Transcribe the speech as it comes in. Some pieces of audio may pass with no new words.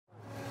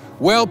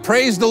Well,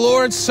 praise the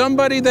Lord,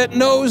 somebody that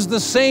knows the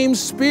same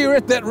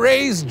Spirit that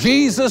raised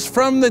Jesus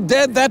from the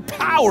dead, that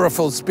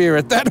powerful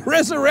Spirit, that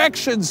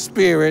resurrection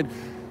Spirit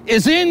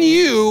is in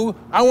you.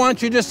 I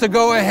want you just to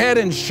go ahead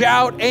and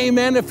shout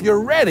amen if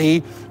you're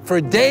ready for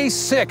day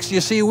 6.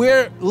 You see,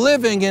 we're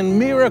living in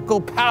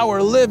miracle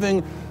power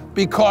living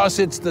because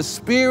it's the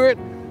Spirit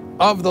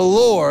of the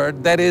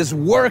Lord that is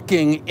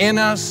working in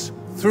us,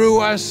 through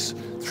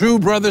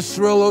Brother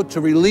Cerullo to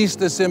release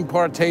this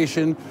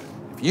impartation.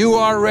 If you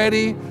are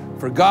ready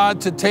for God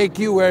to take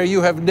you where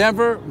you have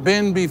never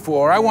been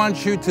before, I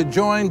want you to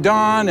join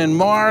Don and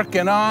Mark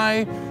and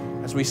I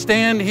as we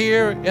stand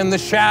here in the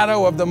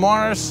shadow of the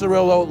Morris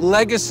Cerullo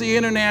Legacy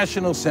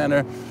International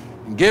Center,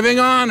 giving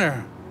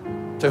honor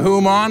to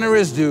whom honor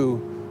is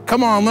due.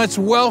 Come on, let's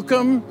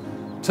welcome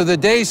to the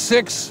Day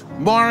 6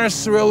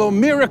 Morris Cerullo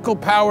Miracle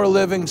Power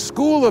Living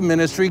School of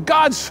Ministry,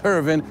 God's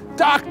servant,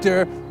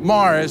 Dr.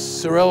 Morris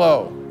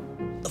Cerullo.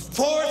 The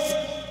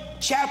 4th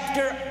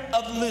chapter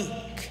of Luke.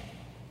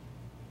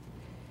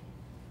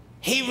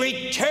 He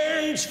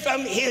returns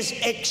from his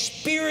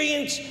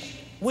experience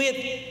with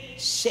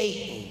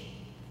Satan,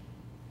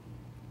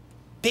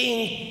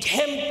 being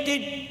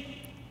tempted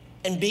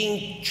and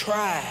being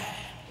tried.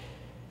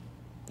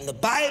 And the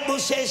Bible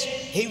says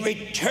he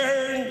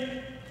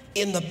returned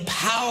in the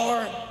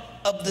power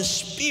of the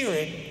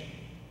Spirit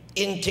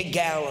into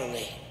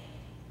Galilee.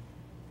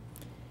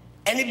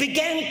 And he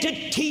began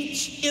to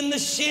teach in the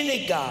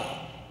synagogue.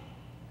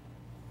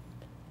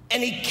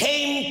 And he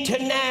came to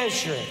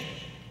Nazareth,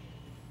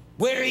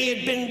 where he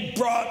had been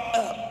brought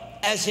up.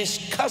 As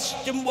his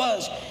custom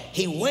was,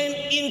 he went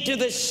into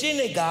the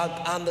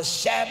synagogue on the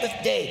Sabbath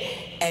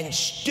day and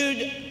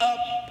stood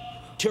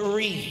up to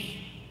read.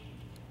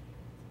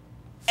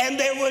 And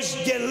there was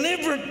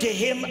delivered to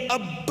him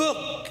a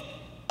book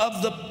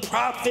of the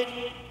prophet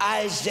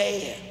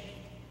Isaiah.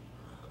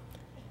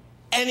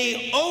 And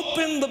he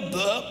opened the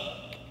book,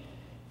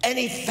 and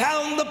he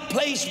found the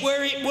place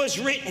where it was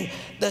written,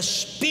 "The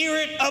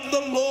Spirit of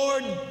the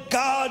Lord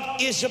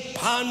God is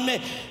upon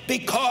me,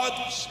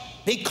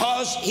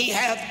 because he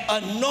hath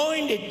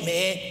anointed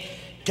me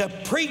to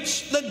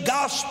preach the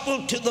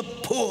gospel to the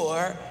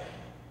poor.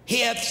 He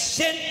hath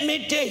sent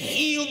me to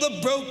heal the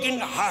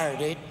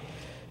brokenhearted,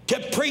 to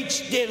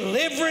preach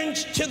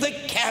deliverance to the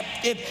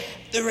captive,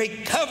 the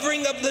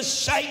recovering of the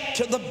sight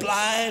to the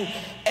blind,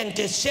 and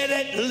to set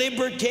at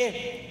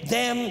liberty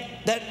them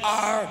that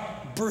are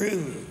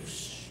bruised."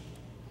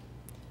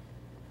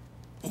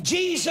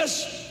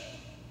 Jesus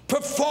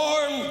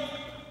performed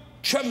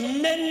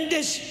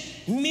tremendous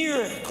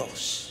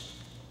miracles,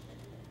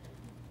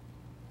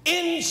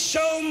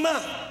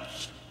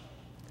 insomuch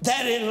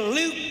that in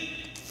Luke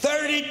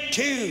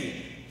 32,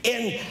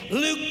 in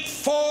Luke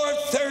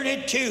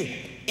 4:32,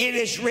 it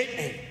is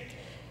written,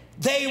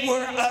 they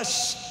were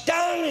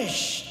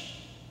astonished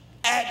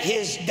at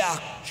his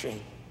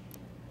doctrine,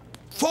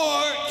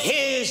 for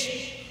his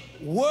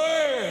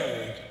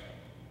word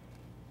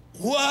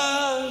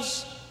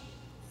was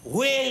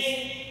with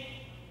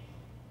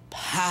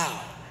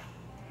power.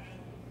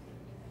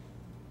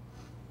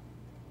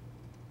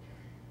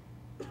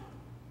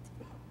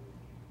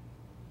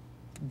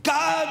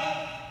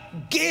 God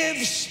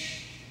gives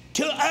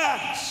to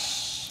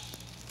us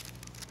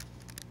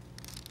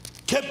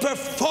to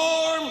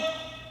perform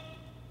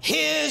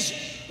his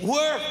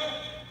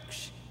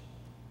works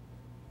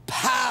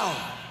power.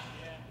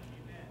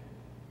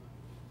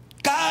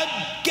 God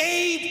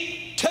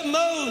gave to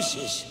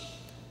Moses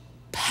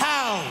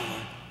power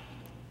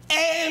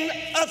and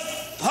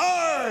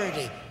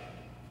authority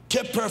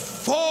to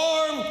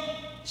perform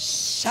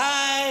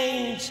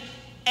signs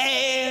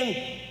and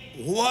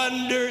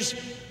wonders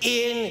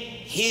in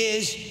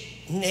his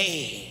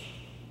name.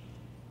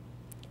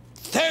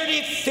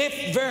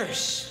 35th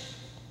verse.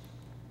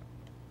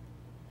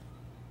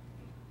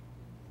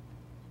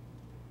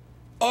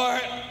 Or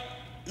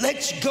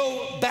let's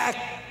go back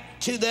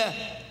to the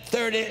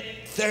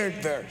 33rd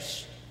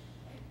verse.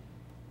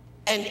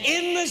 And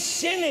in the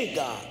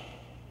synagogue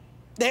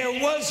there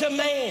was a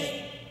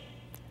man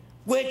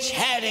which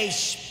had a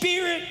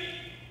spirit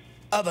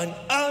of an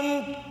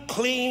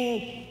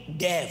unclean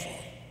devil.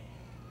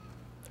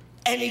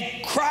 And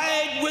he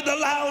cried with a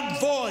loud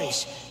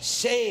voice,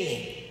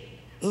 saying,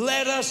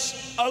 "Let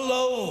us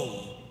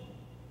alone.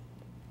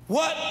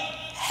 What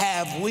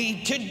have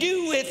we to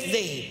do with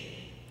thee,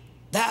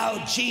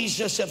 thou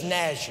Jesus of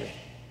Nazareth?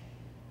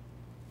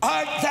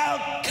 Art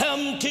thou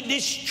come to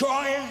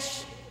destroy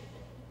us?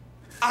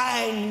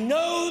 I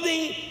know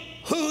thee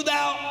who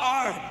thou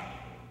art,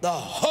 the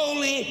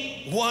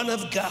Holy One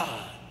of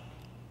God."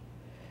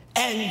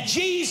 And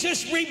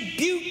Jesus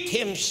rebuked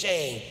him,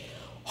 saying,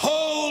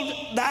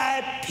 "Hold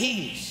thy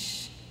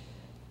peace,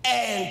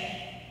 and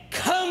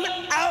come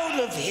out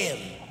of him."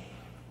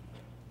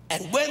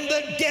 And when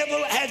the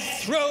devil had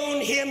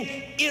thrown him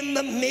in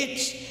the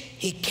midst,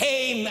 he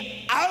came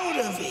out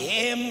of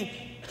him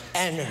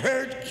and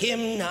hurt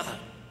him not.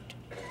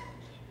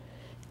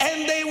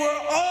 And they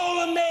were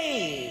all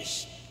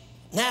amazed.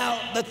 Now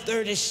the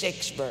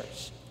 36th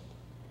verse.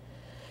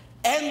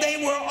 And they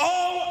were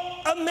all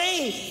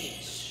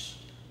amazed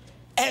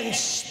and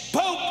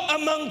spoke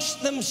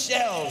amongst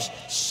themselves,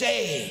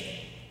 saying,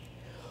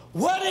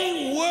 what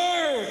a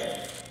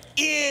word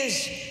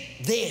is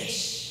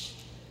this?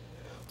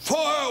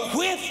 For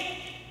with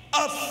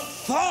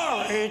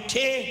authority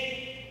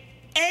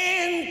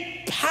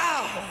and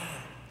power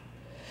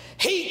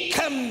he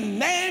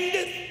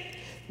commanded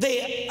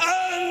the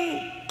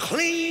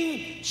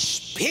unclean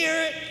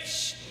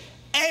spirits,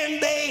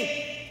 and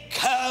they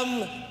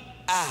come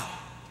out.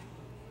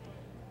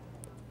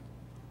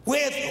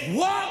 With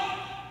what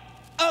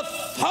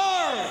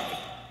authority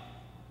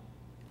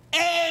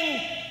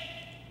and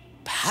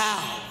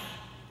power?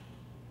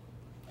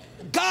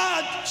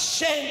 God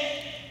sent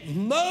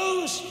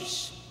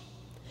Moses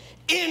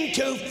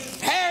into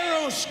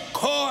Pharaoh's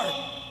court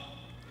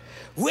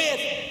with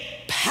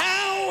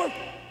power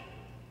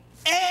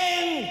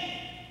and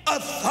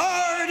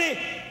authority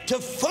to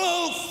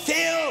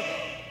fulfill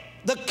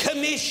the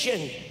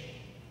commission.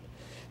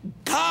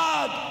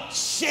 God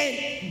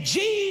sent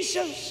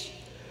Jesus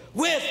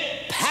with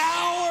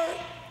power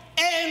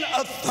and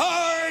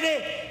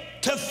authority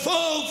to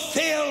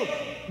fulfill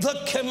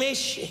the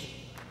commission.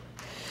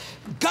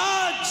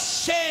 God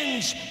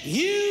sends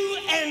you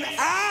and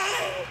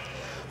I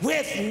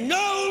with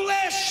no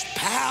less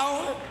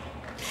power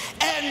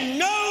and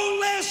no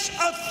less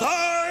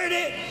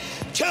authority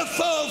to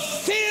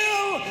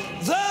fulfill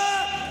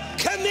the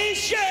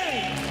commission.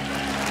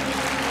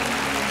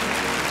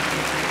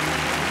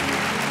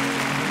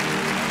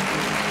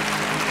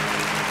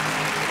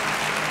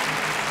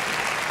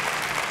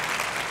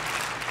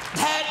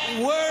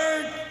 That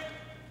word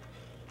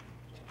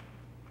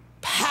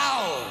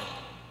power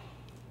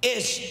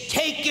is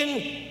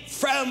taken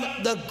from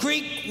the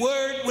Greek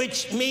word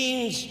which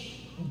means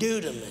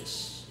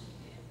dunamis,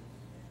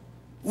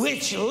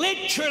 which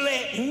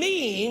literally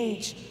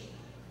means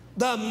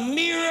the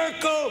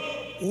miracle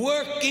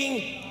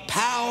working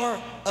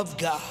power of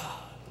God.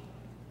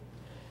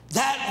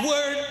 That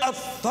word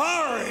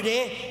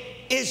authority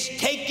is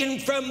taken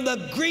from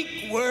the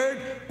Greek word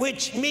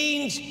which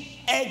means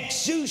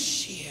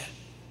exousia.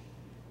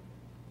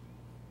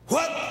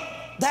 What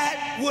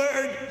that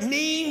word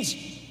means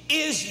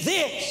is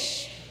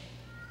this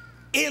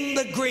in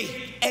the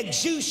Greek: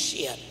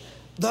 exousia,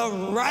 the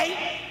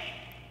right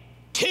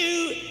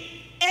to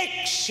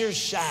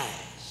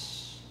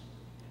exercise.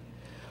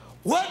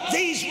 What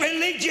these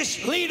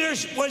religious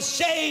leaders were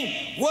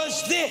saying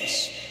was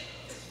this: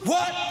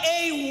 what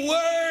a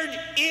word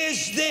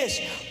is this?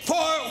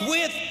 For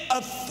with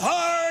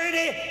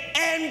authority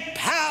and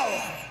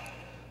power,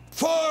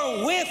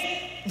 for with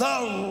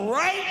the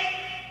right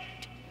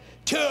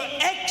to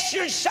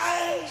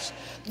exercise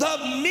the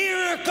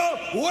miracle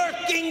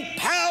working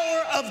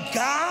power of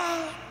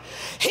God,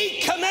 he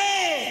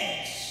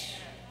commands.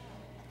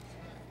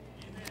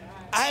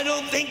 I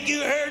don't think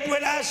you heard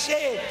what I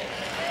said.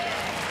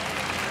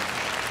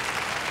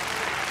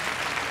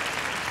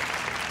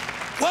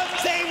 What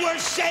they were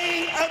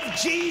saying of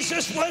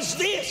Jesus was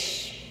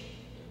this: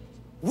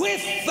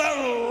 with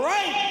the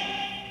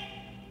right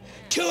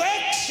to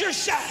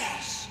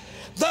exercise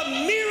the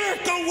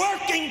miracle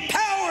working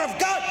power of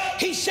God,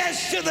 he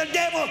says to the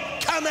devil,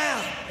 come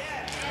out.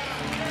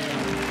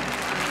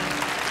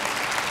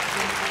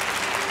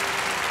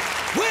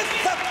 With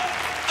the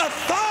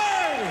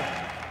authority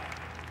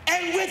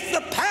and with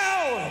the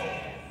power,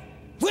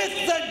 with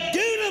the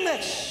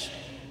dunamis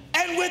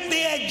and with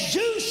the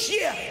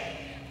exousia,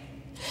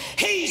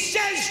 he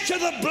says to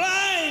the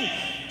blind,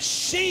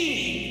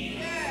 see.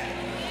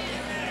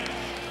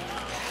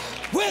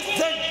 With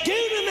the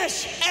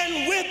dunamis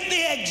and with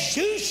the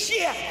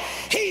exousia,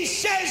 he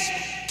says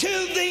to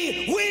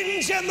the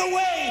winds and the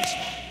waves,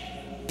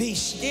 be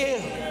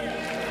still.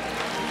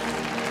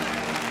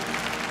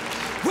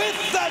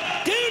 With the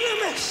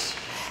dunamis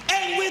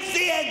and with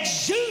the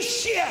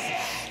exousia,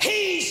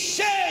 he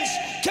says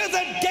to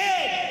the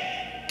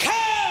dead,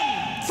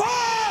 come forth.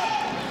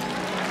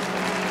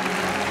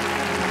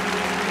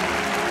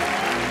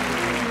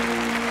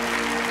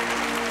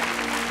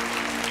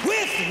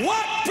 With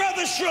what,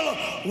 Brother Cerullo?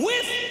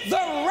 With the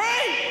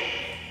right.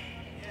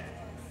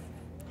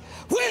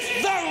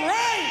 With the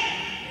right.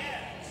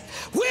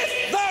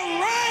 With the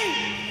right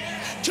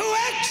to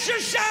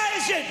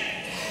exercise it.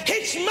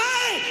 It's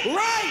my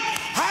right.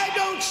 I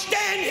don't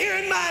stand here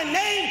in my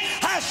name.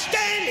 I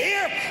stand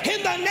here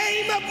in the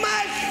name of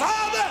my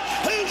Father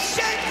who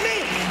sent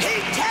me.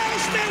 He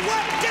tells me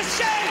what to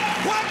say,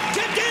 what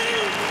to do.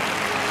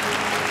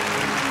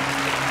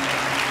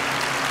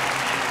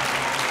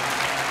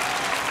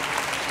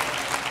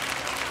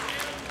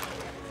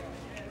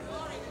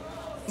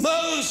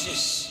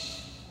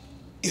 Moses,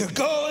 you're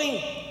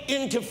going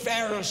into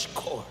Pharaoh's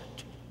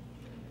court,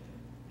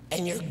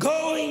 and you're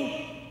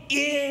going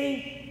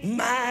in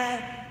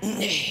my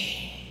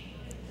name,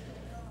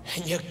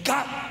 and you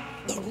got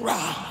the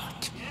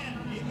rod,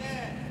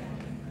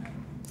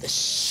 the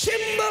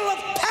symbol of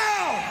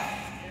power,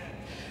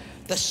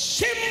 the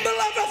symbol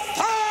of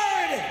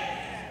authority.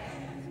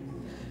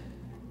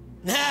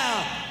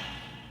 Now,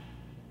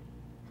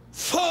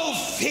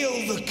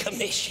 fulfill the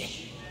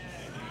commission.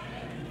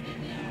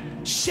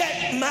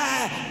 set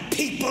my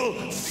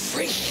people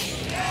free.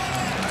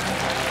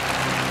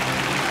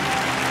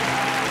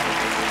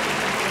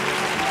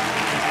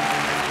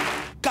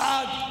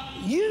 God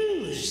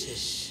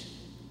uses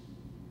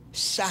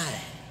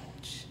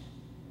signs.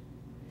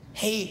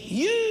 He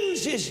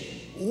uses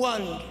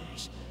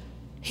wonders.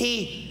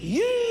 He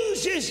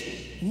uses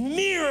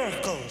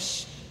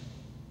miracles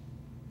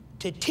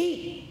to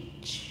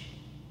teach.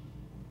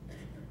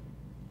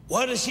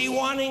 What is he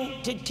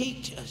wanting to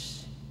teach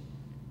us?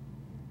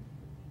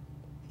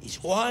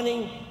 He's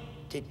wanting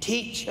to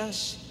teach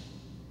us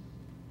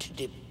to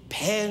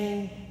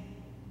depend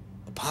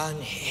upon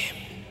him.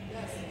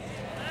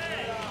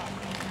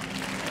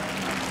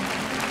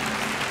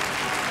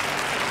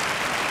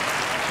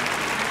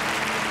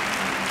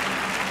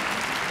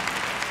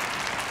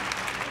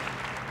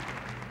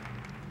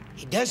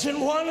 He doesn't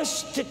want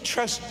us to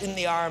trust in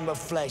the arm of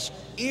flesh,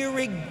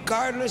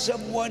 irregardless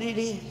of what it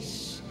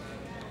is.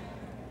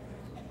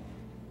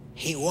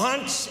 He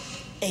wants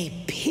a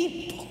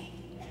people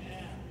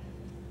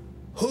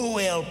who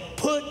will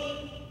put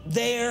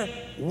their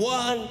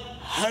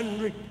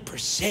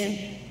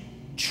 100%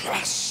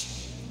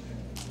 trust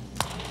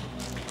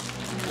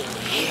in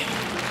him.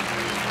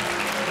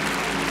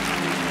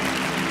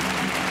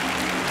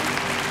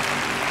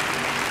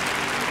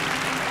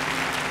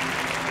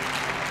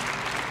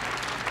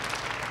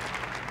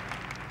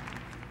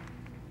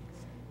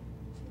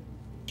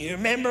 Do you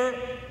remember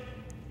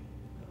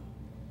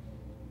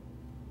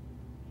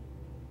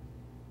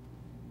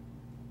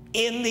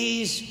in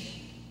these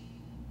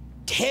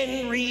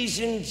 10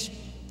 reasons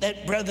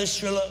that Brother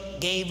Cerullo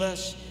gave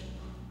us,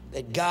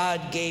 that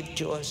God gave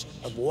to us,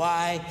 of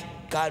why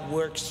God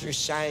works through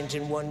signs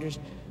and wonders?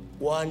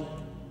 One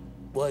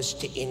was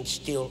to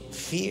instill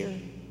fear.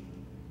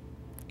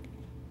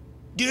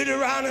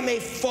 Deuteronomy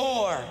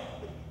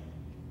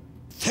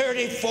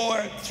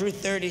 4:34 through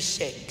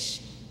 36.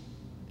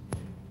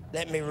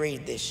 Let me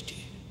read this to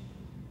you.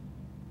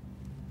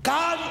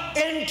 God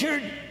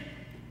entered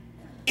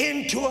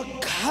into a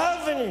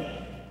covenant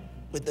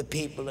with the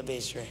people of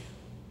Israel.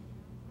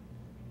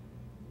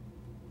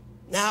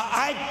 Now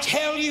I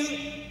tell you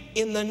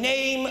in the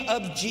name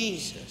of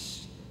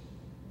Jesus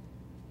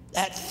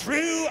that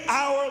through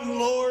our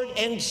Lord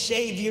and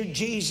Savior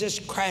Jesus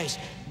Christ,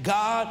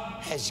 God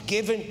has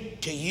given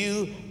to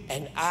you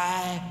and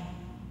I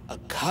a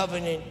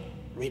covenant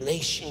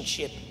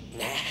relationship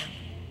now.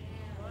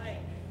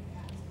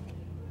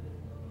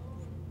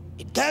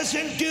 It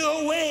doesn't do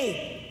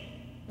away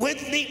with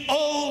the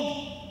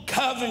old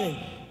covenant.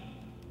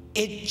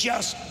 It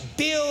just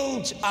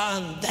builds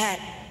on that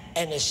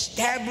and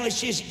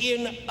establishes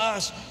in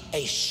us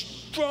a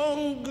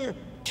stronger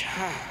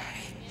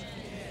tie,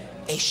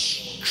 a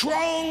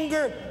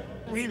stronger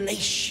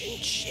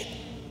relationship,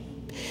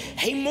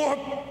 a more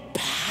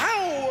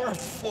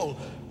powerful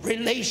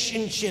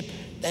relationship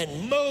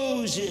than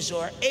Moses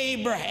or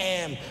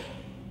Abraham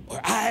or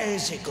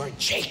Isaac or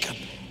Jacob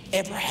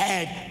ever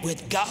had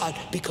with God,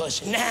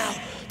 because now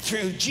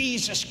through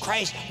Jesus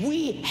Christ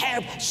we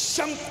have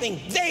something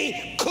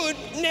they could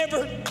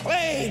never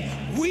claim.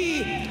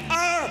 We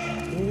are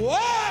one.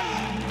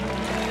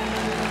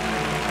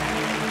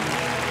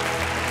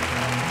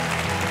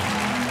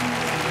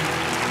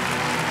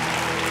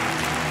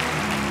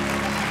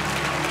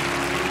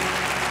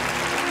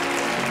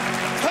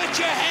 Put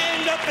your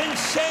hand up and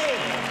say,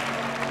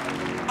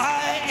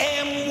 I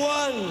am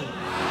one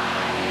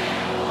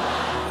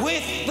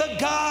with the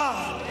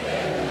God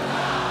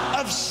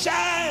of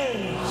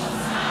signs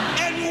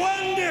and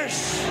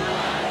wonders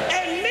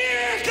and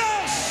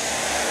miracles.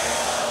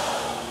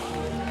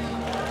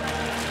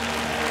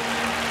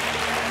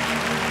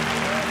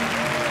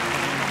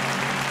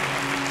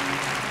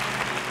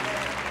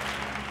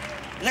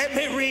 Let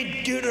me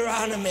read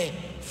Deuteronomy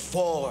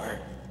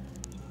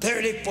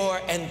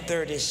 4:34 and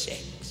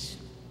 36.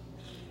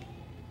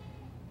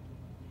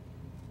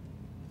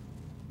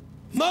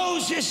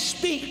 Moses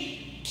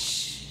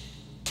speaks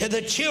to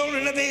the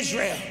children of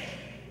Israel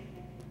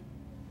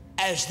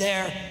as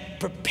they're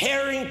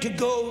preparing to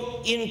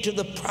go into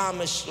the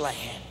promised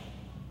land.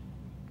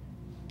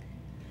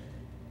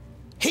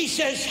 He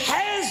says,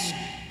 has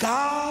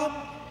God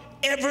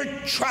ever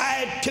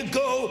tried to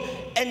go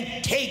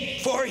and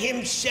take for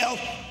himself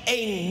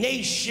a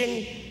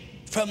nation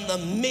from the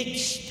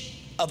midst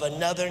of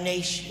another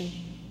nation?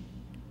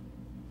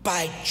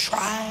 By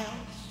trials,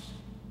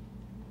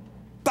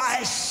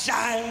 by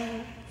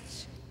signs,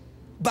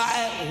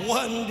 by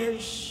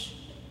wonders,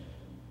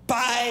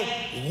 by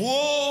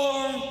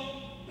war,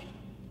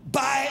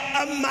 by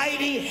a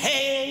mighty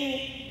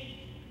hand,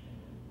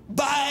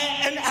 by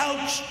an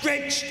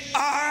outstretched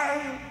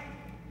arm,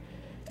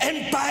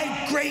 and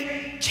by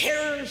great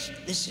terrors?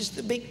 This is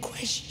the big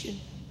question.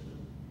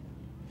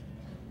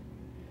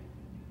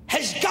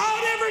 Has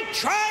God ever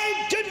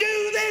tried to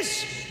do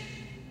this?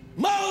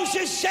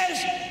 Moses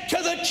says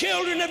to the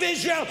children of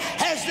Israel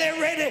as they're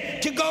ready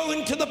to go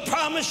into the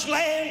promised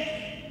land,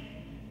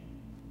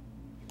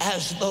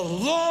 as the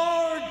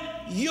Lord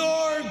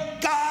your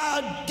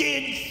God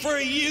did for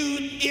you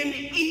in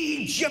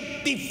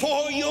Egypt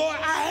before your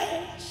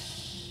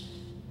eyes?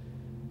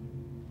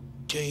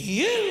 To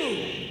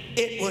you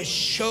it was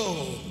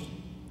shown,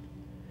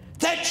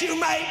 that you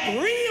might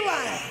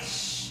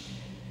realize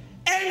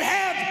and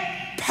have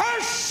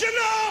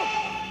personal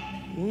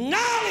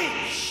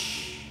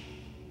knowledge.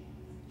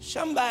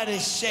 Somebody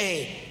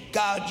say,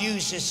 God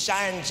uses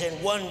signs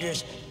and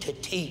wonders to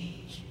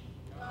teach.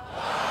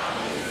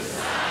 God uses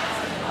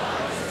signs and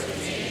wonders to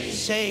teach.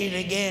 Say it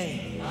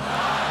again.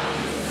 God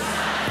uses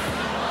signs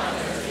and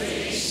wonders to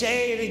teach.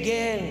 Say it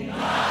again.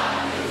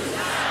 God uses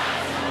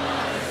signs and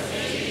wonders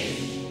to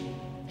teach.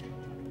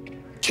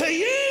 To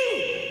you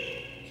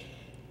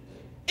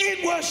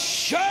it was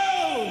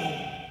shown,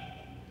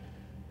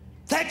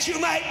 that you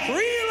might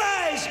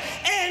realize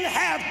and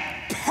have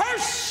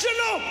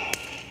personal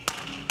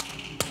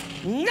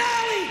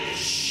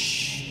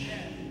knowledge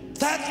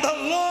that the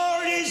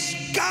Lord is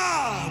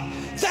God,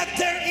 that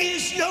there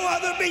is no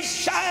other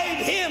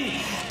beside him.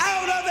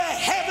 Out of the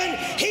heaven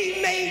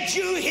he made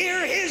you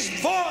hear his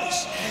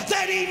voice,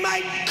 that he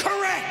might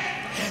correct,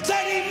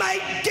 that he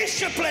might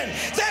discipline,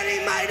 that he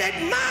might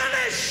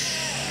admonish.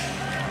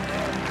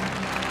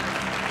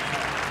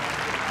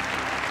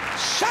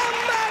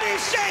 Somebody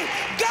say,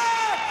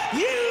 God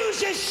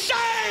uses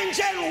signs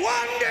and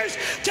wonders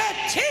to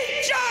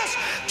teach us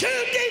to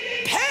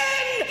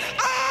depend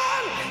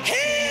on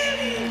him.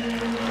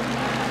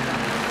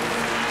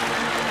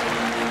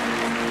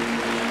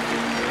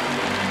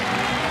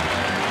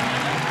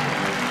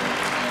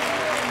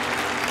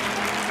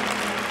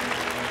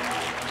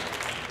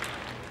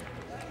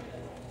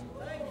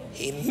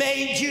 He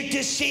made you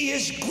to see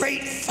his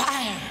great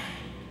fire.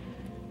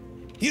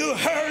 You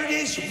heard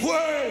his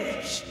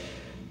words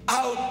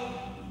out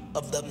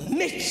of the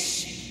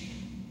midst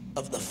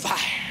of the fire.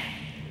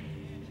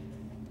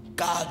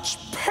 God's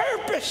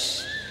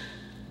purpose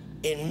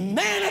in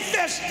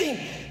manifesting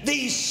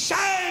these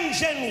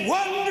signs and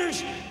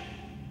wonders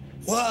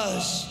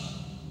was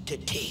to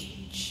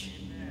teach.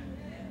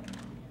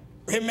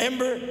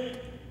 Remember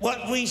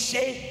what we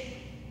said?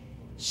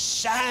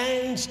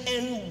 Signs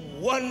and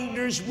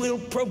wonders will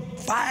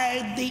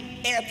provide the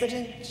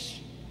evidence.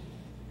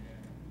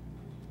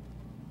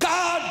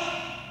 God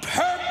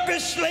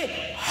purposely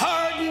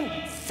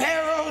hardened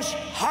Pharaoh's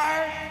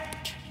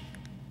heart.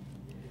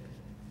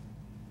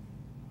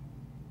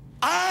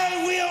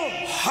 I will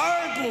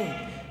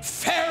harden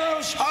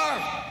Pharaoh's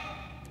heart.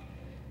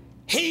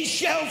 He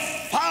shall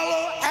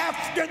follow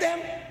after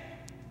them.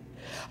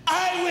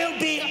 I will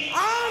be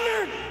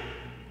honored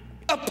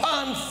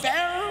upon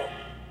Pharaoh.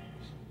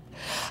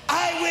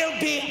 I will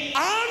be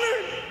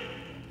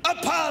honored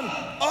upon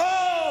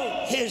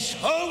all his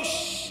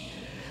hosts.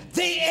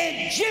 The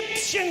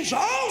Egyptians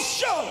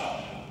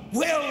also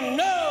will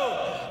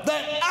know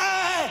that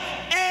I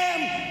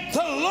am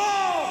the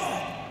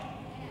Lord.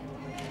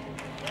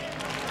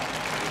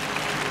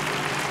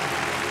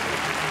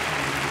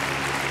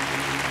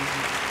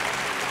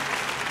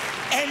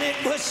 And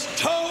it was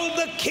told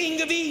the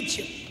king of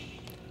Egypt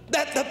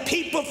that the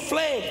people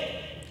fled.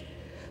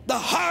 The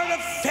heart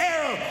of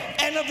Pharaoh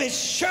and of his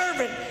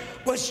servant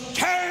was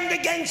turned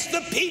against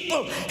the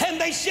people, and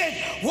they said,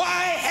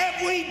 why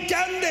have we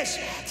done this,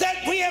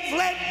 that we have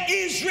let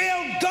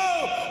Israel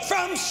go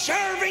from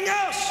serving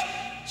us?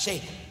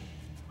 See,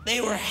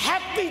 they were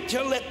happy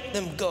to let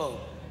them go.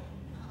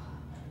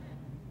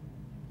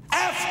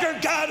 After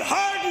God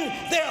hardened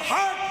their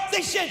heart,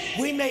 they said,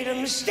 we made a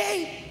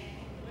mistake.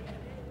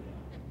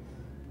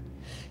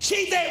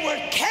 See, they were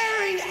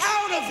carrying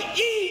out of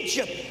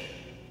Egypt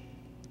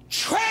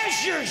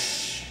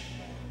treasures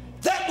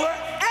that were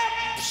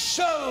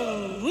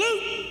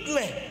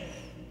absolutely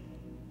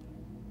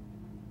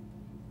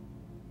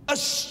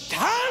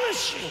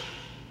astonishing.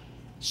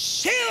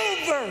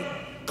 Silver,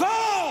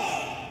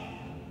 gold.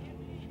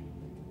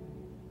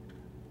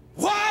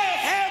 Why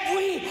have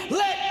we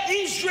let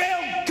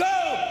Israel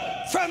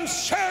go from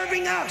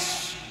serving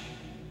us?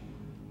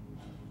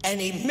 And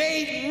he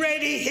made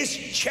ready his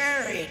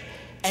chariot,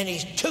 and he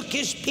took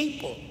his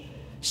people,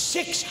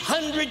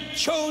 600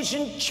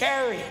 chosen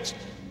chariots,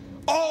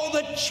 all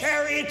the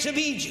chariots of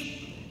Egypt,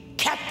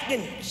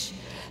 captains.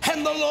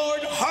 And the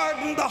Lord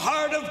hardened the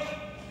heart of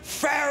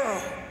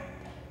Pharaoh,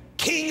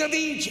 king of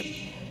Egypt.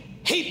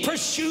 He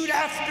pursued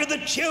after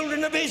the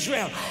children of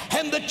Israel,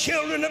 and the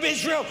children of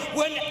Israel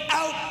went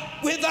out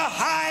with a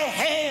high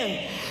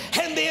hand,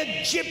 and the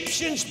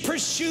Egyptians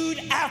pursued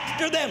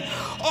after them,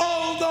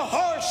 all the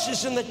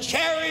horses and the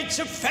chariots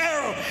of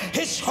Pharaoh,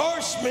 his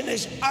horsemen,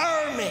 his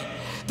army.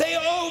 They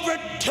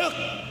overtook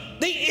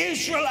the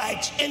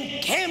Israelites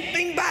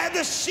encamping by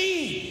the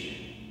sea.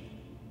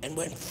 And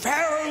when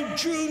Pharaoh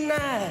drew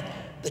nigh,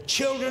 the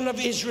children of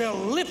Israel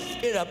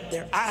lifted up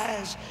their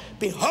eyes.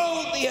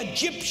 Behold, the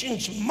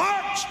Egyptians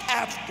marched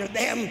after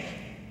them,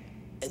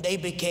 and they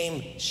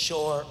became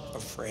sore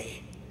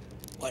afraid.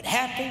 What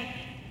happened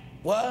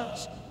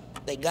was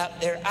they got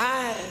their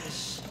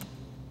eyes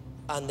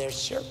on their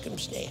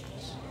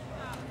circumstance.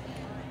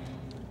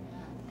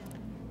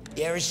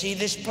 You ever see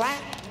this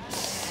plaque?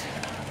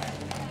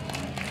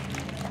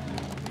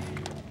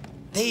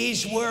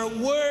 These were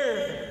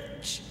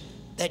words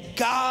that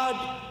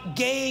God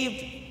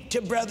gave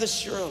to Brother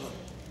Cerullo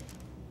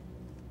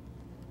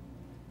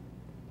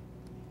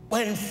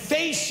when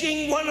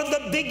facing one of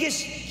the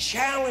biggest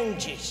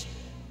challenges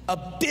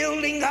of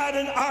building out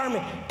an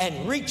army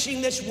and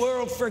reaching this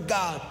world for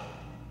God.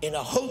 In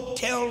a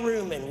hotel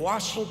room in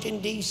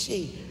Washington,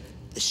 D.C.,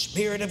 the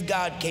Spirit of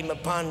God came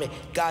upon me.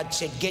 God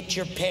said, "Get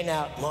your pen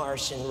out,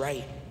 Morris, and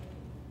write."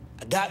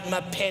 I got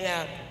my pen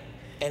out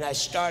and I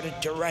started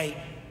to write.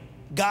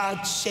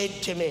 God said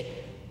to me,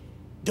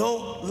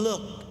 "Don't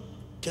look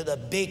to the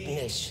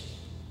bigness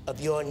of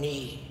your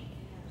need.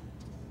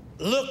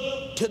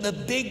 Look to the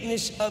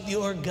bigness of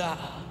your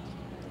God.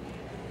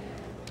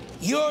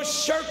 Your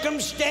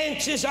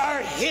circumstances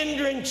are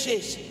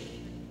hindrances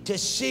to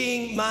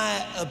seeing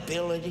my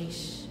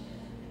abilities.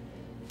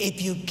 If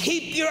you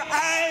keep your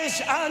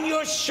eyes on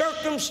your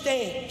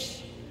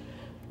circumstance,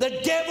 the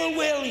devil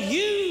will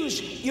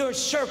use your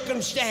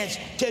circumstance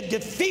to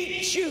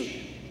defeat you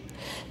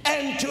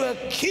and to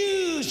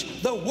accuse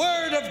the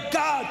Word of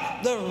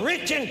God, the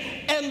written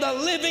and the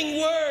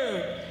living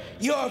Word.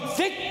 Your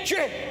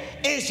victory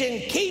is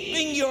in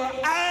keeping your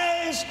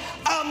eyes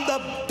on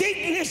the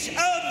bigness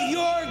of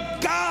your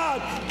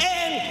God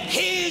and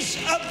His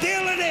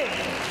ability.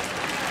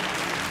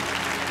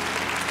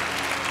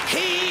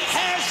 He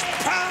has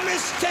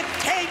promised to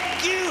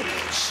take you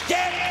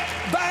step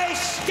by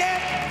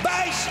step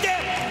by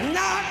step,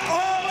 not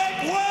all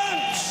at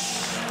once.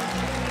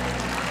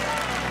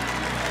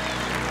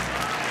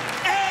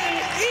 And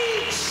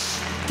each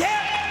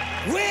step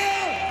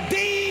will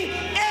be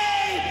a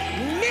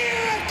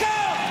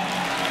miracle.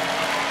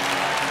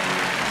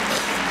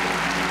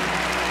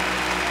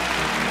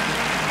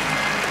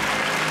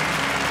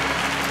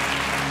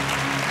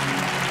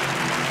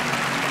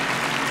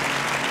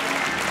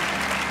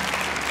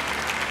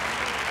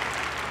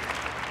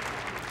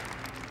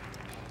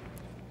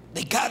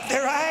 They got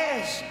their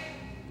eyes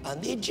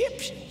on the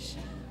Egyptians.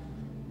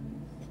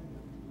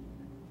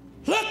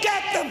 Look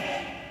at them.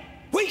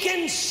 We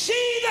can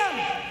see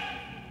them.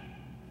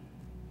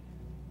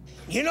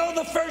 You know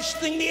the first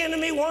thing the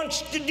enemy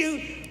wants to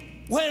do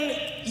when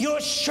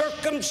your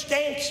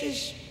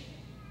circumstances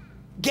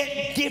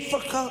get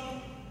difficult?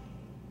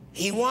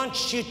 He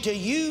wants you to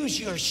use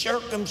your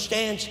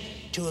circumstance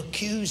to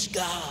accuse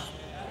God.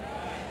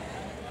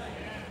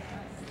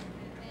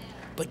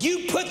 But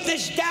you put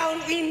this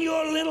down in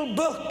your little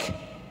book,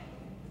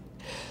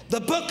 the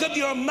book of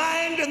your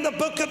mind and the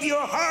book of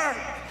your heart.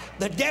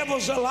 The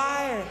devil's a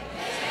liar.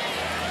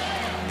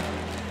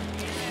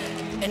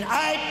 And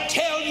I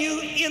tell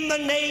you in the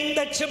name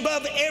that's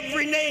above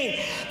every name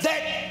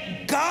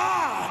that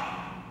God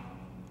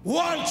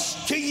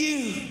wants to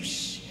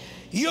use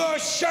your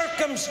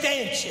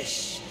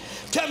circumstances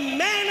to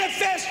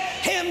manifest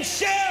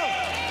Himself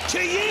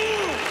to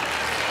you.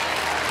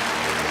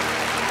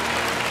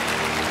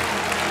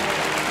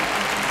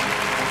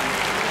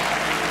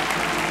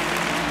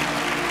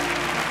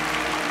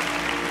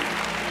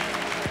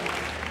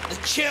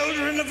 The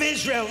children of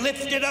Israel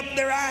lifted up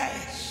their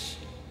eyes,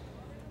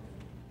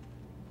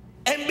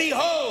 and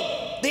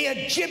behold, the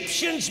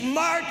Egyptians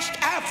marched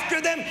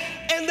after them,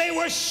 and they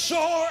were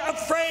sore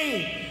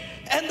afraid.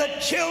 And the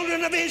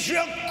children of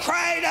Israel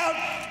cried out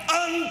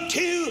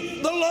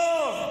unto the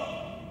Lord.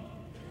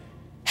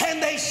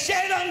 And they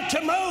said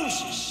unto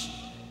Moses,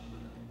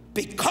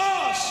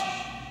 because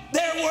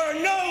there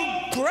were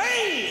no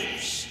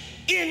graves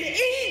in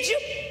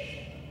Egypt,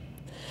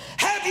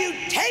 have you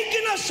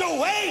taken us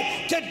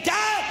away to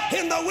die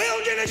in the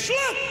wilderness?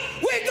 Look,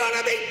 we're going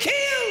to be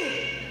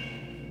killed.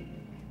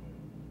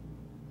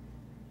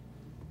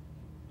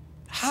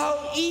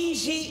 How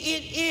easy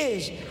it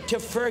is to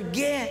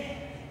forget.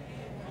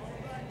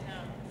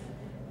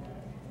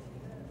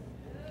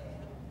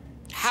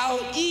 How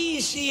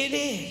easy it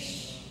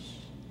is.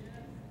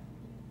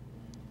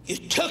 You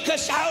took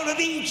us out of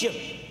Egypt.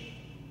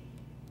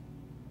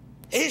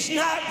 Is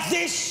not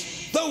this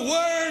the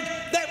word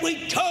that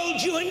we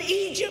told you in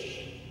Egypt?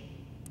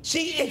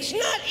 See, it's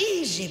not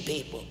easy,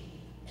 people.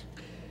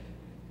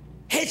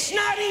 It's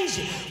not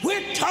easy.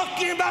 We're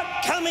talking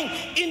about coming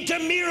into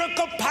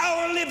miracle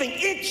power living.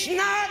 It's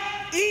not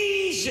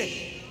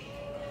easy.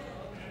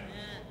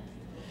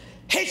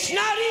 It's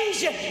not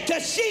easy to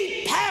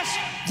see past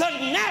the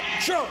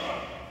natural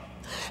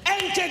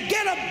and to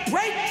get a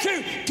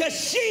breakthrough, to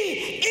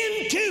see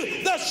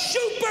into the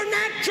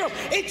supernatural.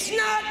 It's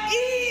not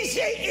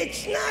easy.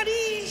 It's not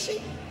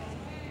easy.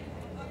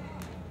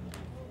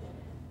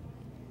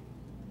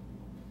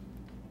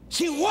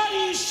 See, what do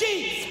you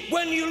see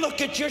when you look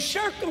at your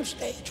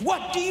circumstance?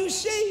 What do you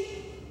see?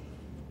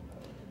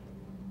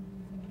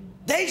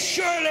 They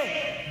surely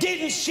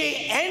didn't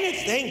see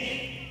anything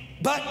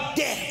but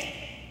death.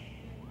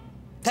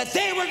 That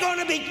they were going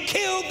to be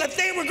killed, that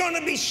they were going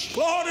to be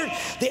slaughtered.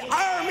 The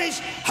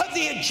armies of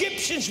the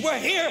Egyptians were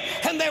here,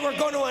 and they were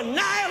going to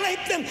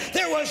annihilate them.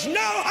 There was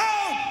no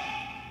hope.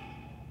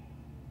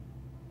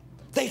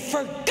 They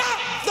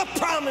forgot the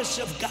promise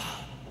of God.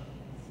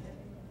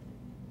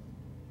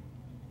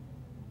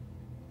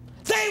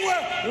 They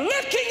were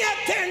looking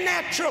at their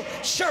natural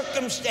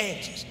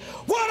circumstances.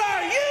 What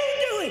are you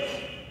doing?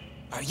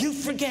 Are you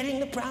forgetting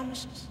the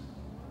promises?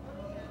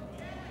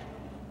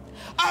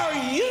 Are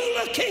you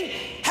looking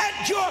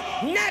at your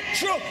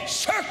natural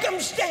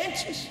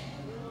circumstances?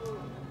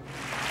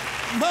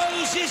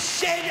 Moses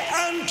said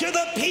unto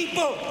the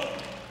people,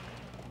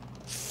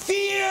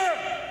 fear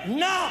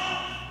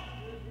not.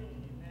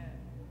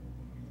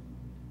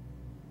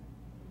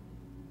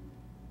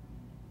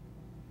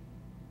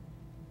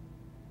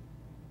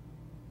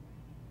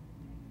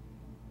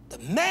 The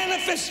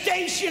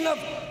manifestation of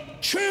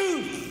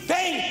true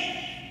faith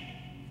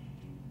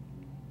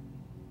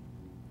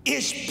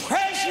is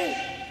present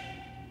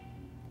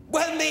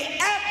when the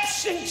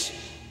absence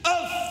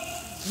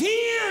of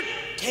fear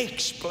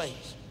takes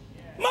place.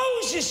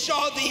 Moses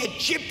saw the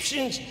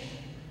Egyptians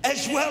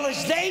as well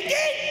as they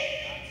did.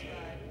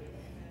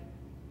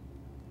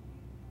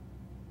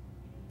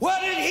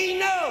 What did he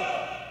know?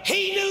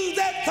 He knew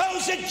that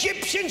those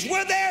Egyptians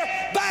were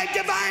there by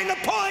divine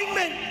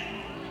appointment.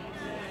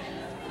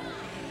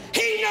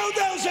 He knew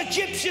those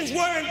Egyptians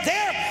weren't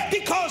there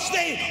because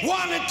they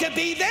wanted to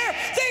be there.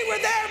 They were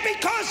there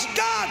because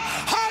God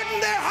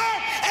hardened their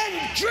heart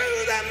and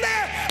drew them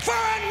there for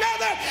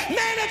another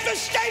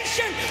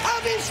manifestation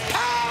of his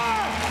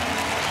power.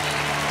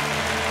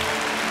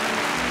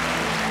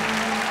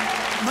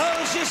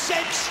 Moses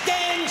said,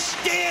 stand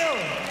still.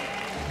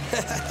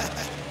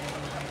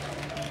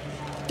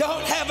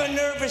 Don't have a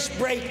nervous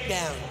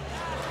breakdown.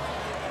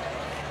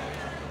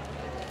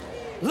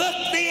 Look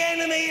the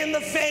enemy in the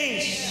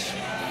face.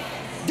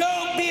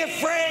 Don't be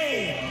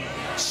afraid.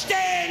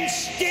 Stand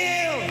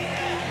still.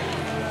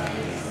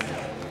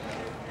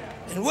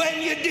 And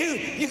when you do,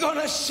 you're going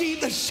to see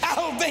the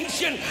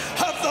salvation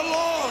of the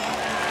Lord.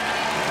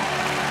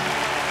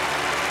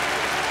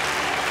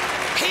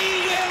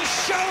 He will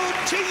show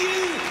to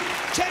you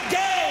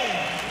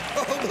today.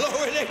 Oh,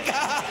 glory to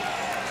God.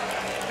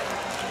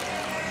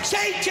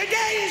 Say,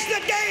 today is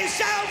the day of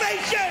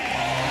salvation.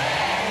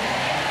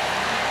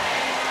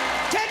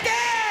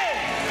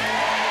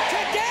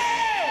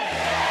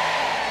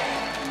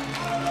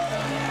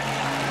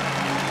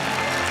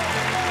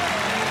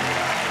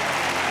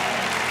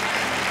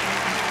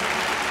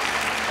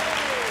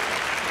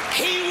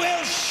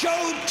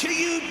 Show to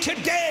you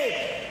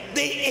today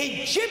the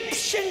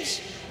Egyptians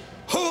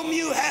whom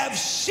you have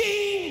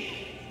seen,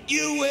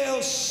 you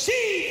will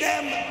see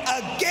them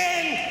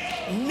again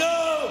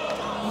no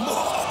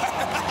more.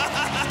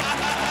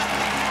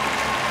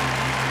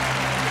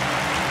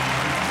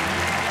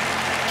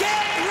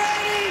 Get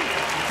ready.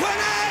 When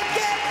I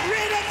get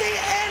rid of the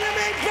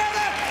enemy,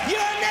 brother,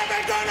 you're never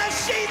going to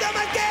see them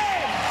again.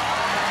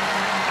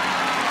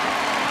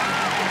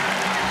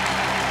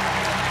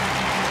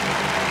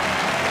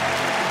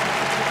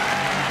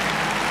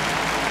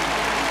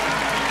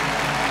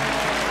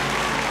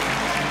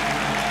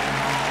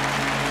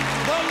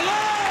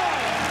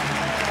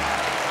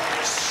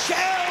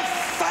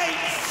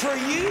 For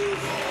you,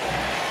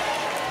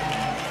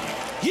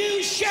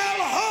 you shall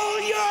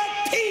hold your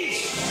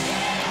peace.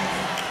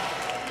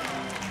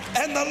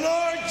 And the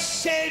Lord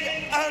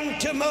said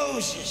unto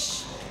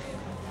Moses,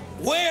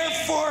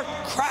 wherefore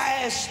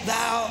criest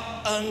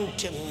thou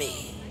unto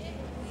me?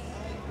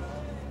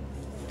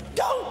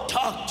 Don't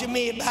talk to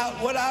me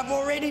about what I've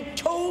already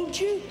told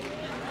you.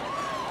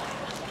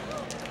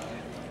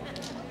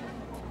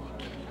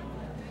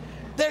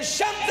 There's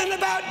something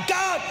about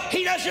God.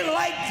 He doesn't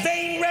like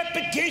vain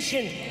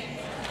repetition.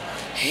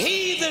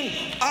 Heathen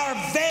are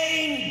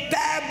vain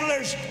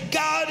babblers.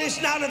 God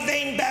is not a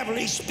vain babbler.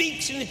 He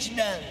speaks and it's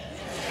done.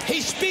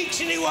 He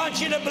speaks and he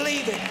wants you to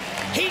believe it.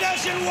 He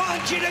doesn't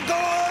want you to go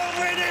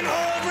over it and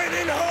over it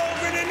and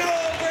over it and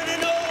over it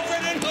and over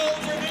it and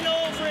over it and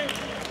over it.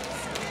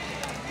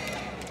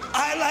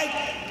 I like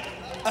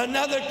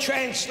another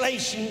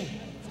translation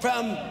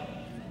from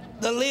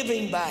the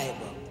Living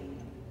Bible.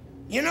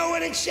 You know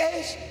what it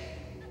says?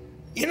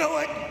 You know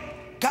what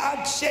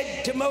God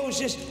said to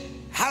Moses?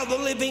 How the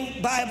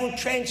Living Bible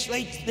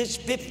translates this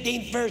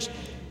 15th verse.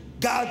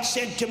 God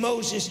said to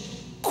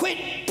Moses, quit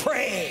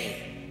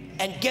praying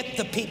and get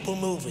the people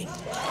moving.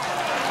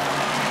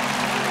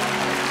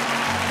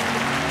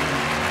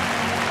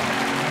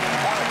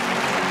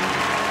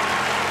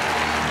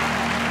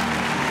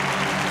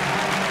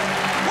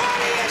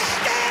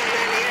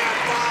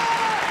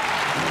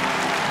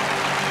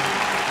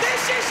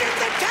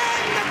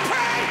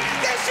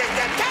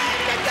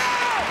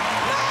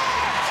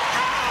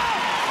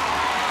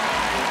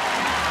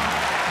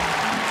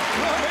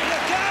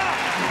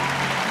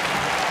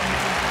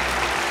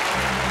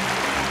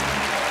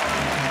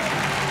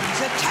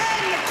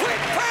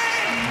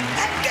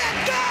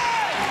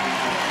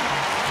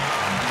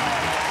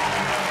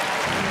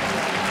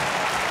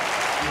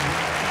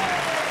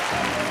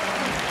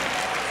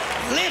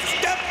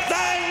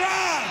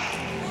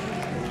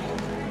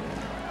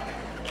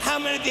 How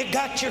many of you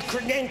got your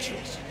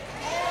credentials?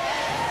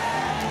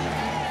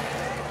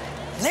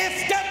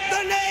 Lift up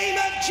the name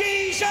of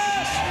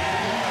Jesus.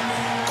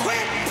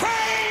 Quit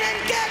praying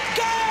and get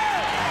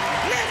going.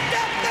 Lift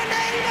up the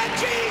name of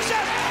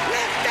Jesus.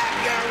 Lift up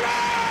your right.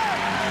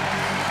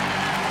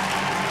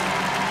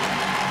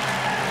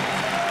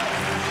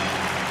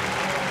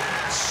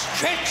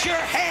 stretch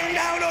your hand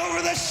out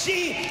over the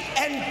sea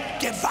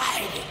and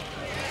divide it.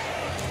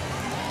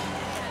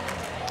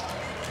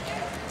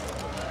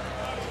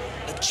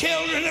 The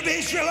children of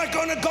Israel are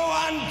going to go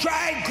on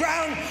dry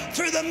ground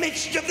through the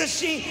midst of the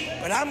sea,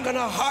 but I'm going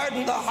to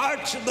harden the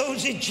hearts of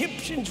those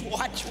Egyptians.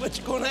 Watch what's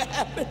going to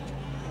happen.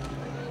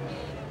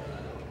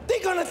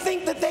 They're going to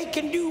think that they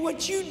can do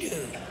what you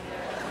do.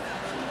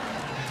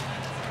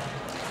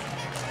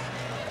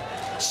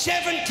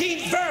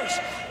 17th verse,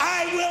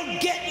 I will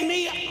get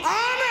me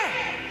honor,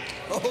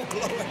 oh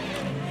glory,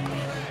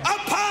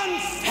 upon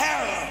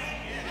Pharaoh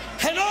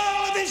and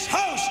all of his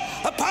hosts,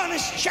 upon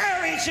his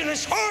chariots and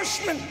his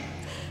horsemen,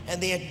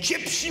 and the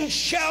Egyptians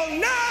shall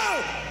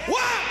know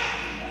what?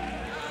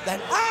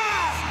 That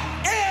I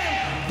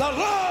am the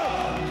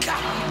Lord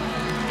God.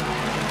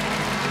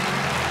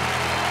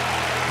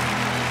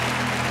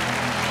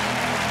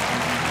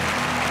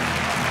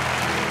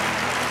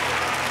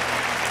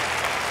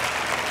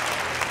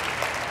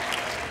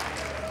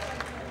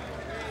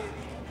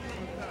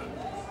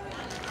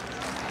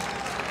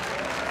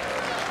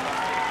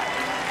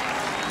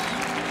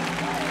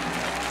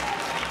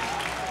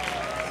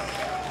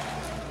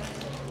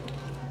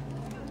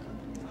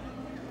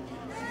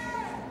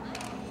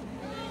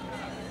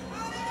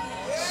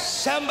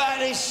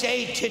 Somebody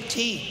say to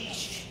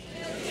teach.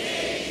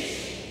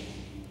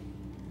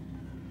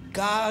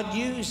 God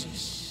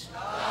uses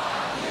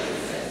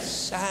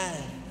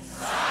signs,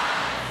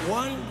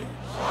 wonders,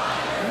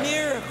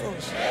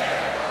 miracles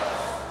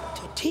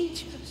to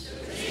teach us.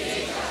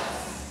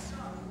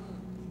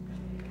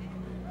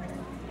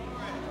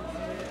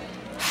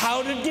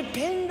 How to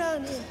depend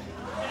on Him.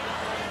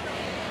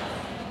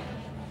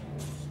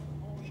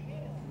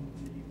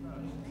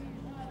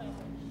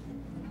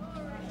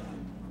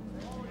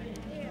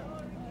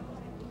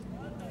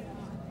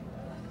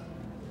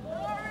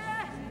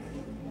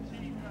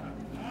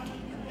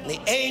 The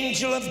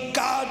angel of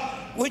God,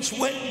 which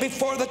went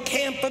before the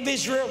camp of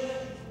Israel,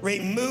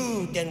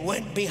 removed and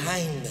went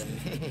behind them.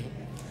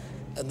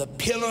 And the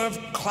pillar of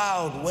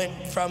cloud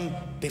went from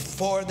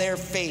before their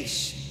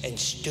face and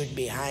stood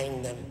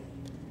behind them.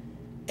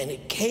 And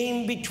it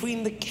came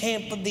between the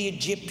camp of the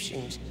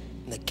Egyptians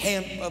and the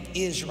camp of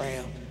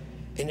Israel.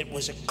 And it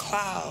was a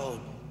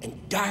cloud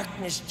and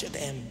darkness to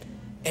them.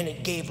 And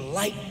it gave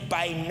light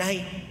by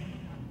night,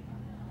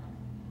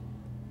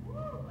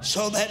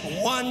 so that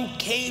one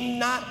came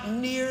not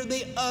near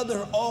the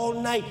other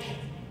all night.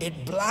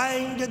 It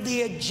blinded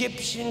the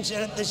Egyptians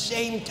and at the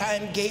same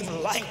time gave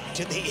light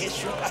to the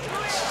Israelites.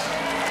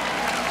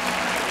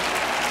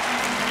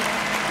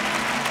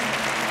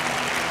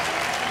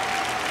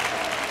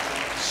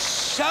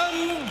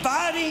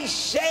 Somebody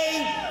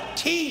say,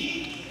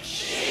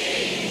 teach.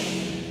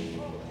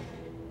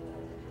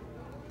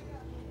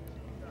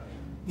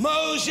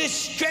 Moses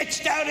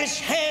stretched out his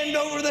hand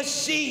over the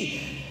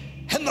sea,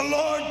 and the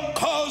Lord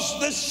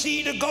caused the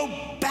sea to go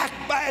back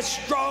by a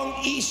strong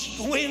east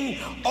wind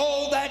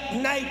all that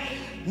night,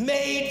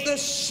 made the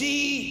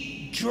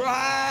sea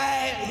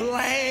dry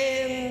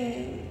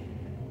land.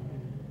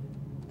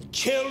 The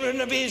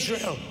children of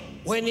Israel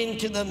went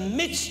into the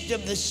midst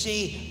of the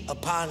sea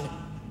upon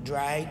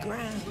dry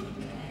ground.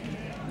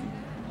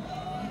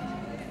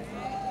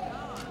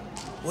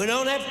 We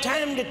don't have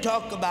time to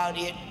talk about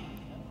it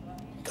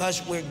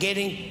because we're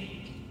getting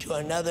to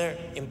another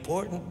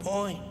important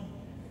point.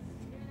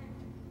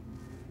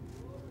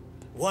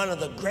 One of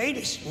the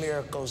greatest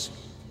miracles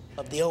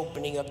of the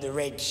opening of the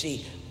Red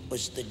Sea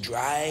was the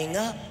drying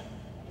up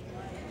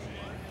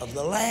of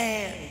the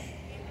land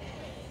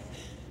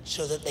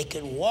so that they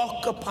could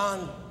walk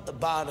upon the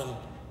bottom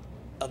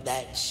of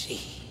that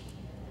sea.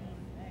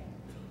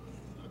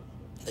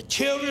 The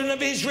children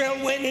of Israel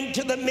went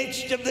into the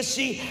midst of the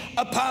sea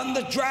upon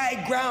the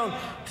dry ground,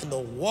 and the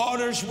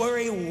waters were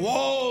a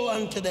wall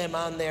unto them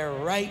on their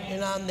right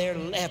and on their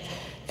left.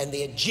 And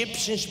the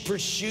Egyptians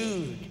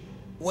pursued,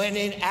 went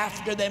in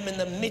after them in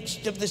the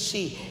midst of the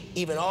sea,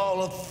 even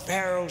all of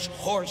Pharaoh's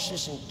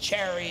horses and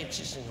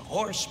chariots and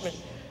horsemen.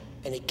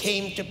 And it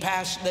came to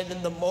pass that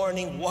in the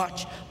morning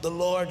watch, the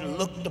Lord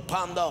looked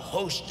upon the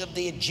host of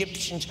the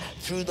Egyptians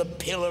through the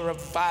pillar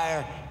of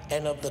fire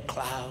and of the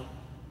cloud.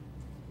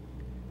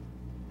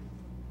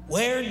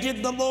 Where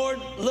did the Lord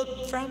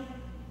look from?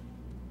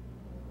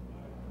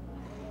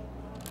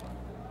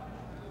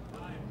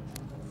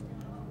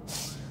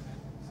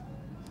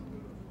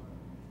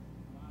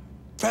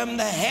 From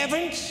the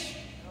heavens?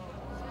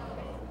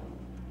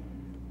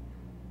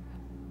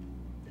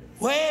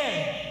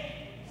 Where?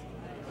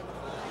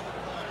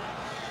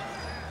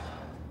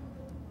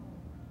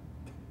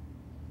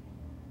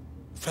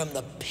 From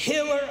the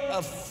pillar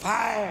of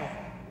fire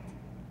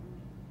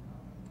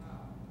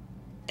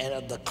and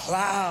of the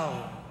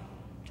cloud.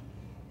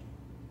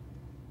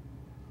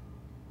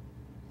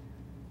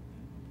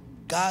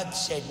 God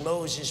said,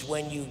 Moses,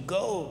 when you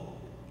go,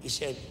 he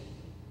said,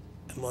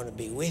 I'm going to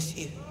be with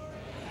you.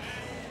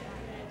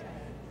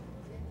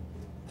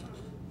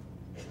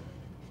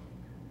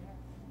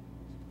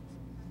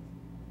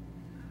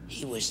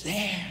 He was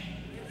there.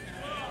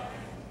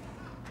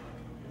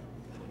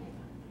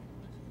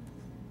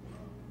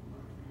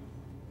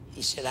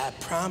 He said, I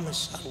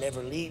promise I'll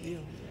never leave you.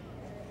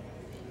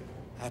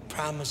 I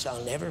promise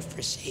I'll never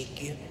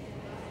forsake you.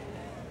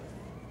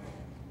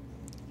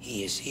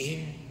 He is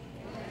here.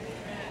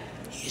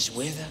 He is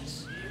with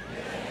us.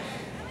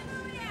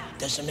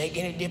 Doesn't make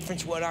any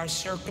difference what our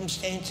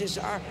circumstances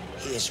are.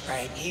 He is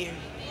right here.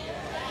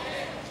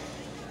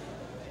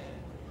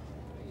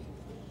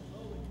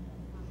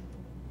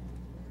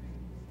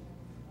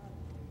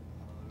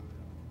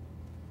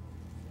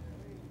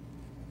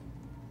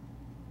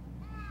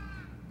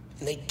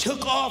 And they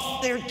took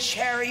off their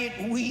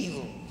chariot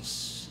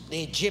wheels.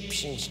 The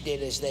Egyptians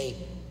did, as they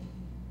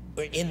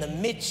were in the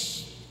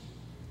midst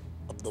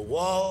of the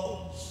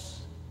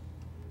walls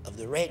of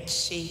the Red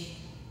Sea.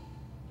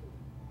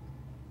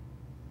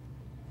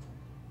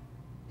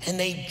 And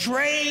they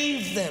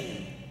drove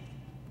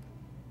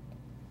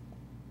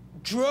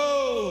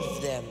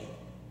them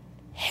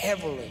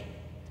heavily,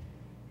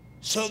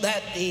 so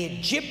that the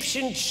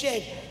Egyptians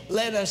said,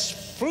 let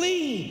us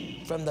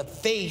flee from the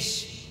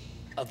face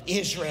of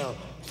Israel,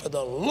 for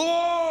the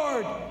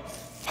Lord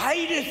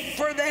fighteth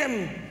for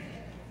them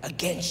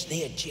against the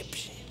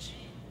Egyptians.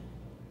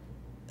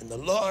 And the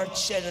Lord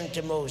said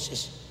unto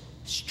Moses,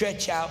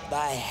 stretch out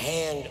thy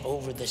hand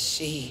over the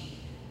sea,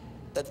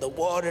 that the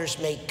waters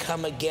may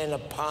come again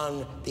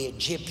upon the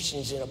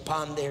Egyptians and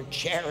upon their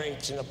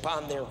chariots and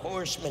upon their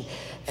horsemen.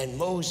 And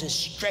Moses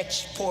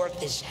stretched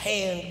forth his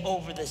hand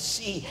over the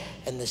sea,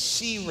 and the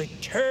sea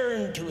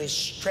returned to his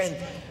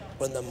strength.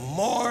 When the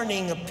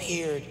morning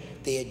appeared,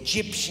 the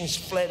Egyptians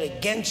fled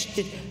against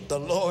it. The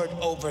Lord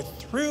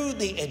overthrew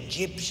the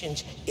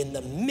Egyptians in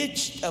the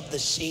midst of the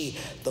sea.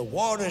 The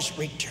waters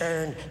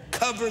returned,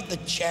 covered the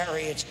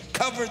chariots,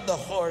 covered the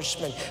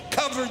horsemen,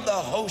 covered the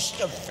host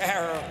of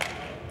Pharaoh.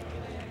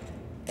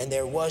 And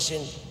there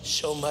wasn't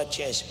so much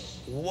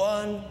as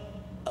one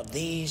of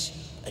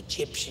these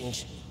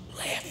Egyptians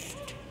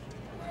left.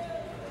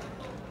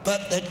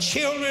 But the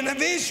children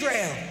of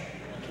Israel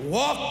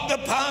walked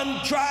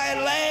upon dry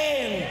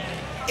land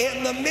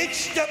in the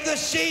midst of the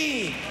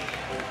sea,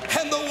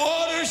 and the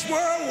waters were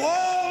a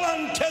wall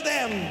unto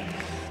them.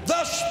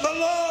 Thus the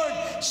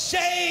Lord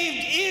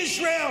saved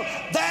Israel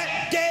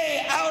that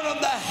day out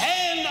of the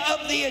hand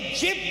of the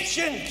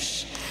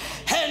Egyptians.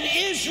 And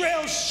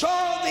Israel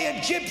saw the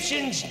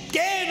Egyptians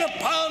dead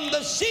upon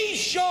the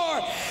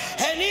seashore,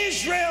 and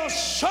Israel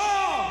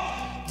saw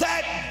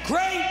that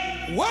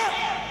great work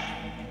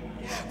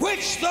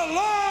which the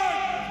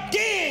Lord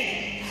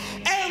did,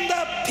 and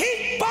the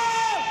people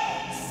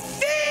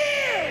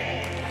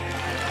feared.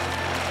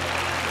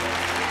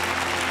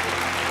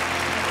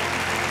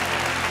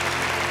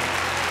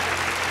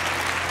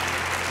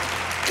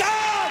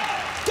 God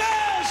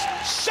does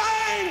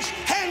signs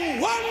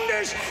and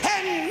wonders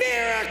and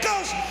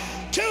miracles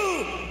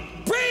to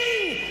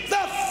bring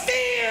the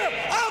fear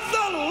of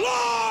the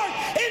Lord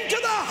into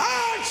the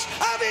hearts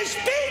of his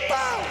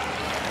people.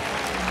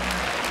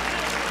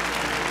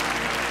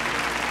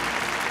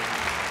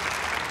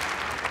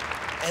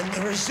 And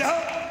the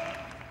result,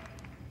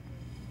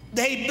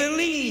 they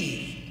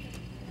believed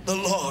the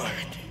Lord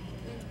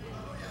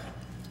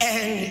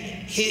and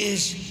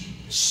his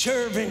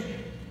servant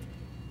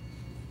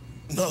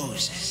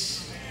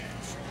Moses.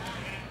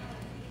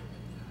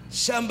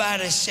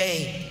 Somebody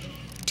say,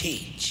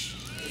 teach.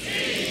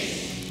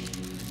 Teach.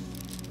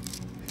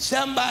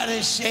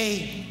 Somebody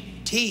say,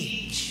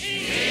 teach.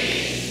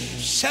 Teach.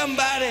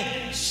 Somebody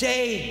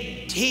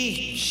say,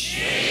 teach.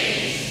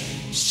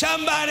 Teach.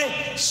 Somebody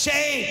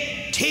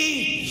say,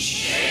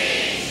 teach.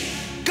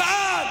 Teach.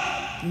 God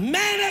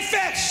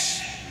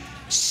manifests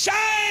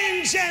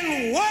signs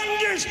and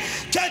wonders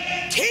to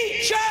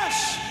teach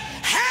us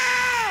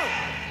how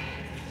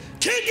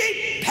to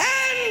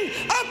depend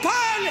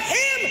upon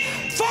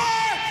him for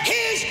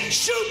his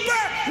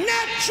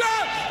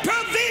supernatural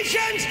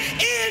provisions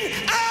in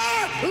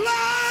our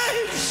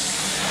lives.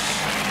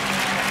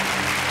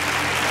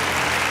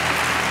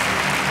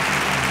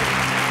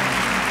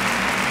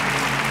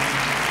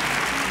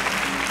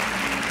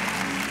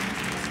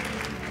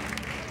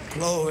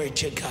 Glory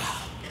to God.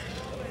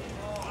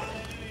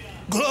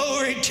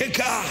 Glory to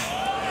God.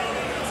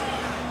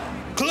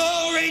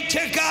 Glory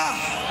to God.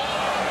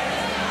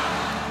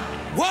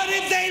 What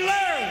did they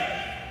learn?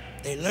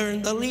 They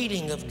learned the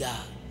leading of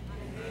God.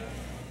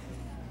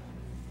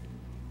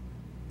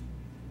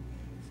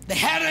 They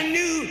had a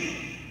new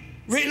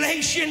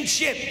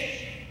relationship.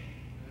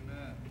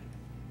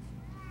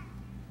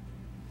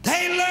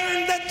 They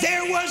learned that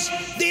there was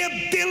the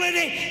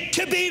ability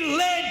to be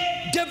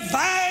led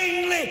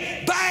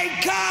divinely by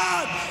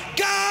God.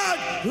 God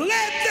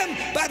led them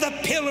by the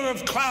pillar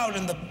of cloud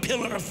and the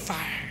pillar of fire.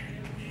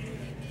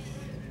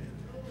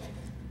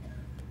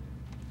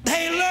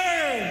 They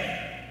learned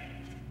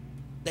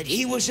that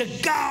he was a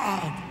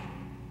God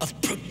of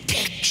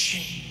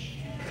protection.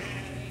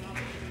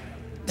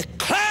 The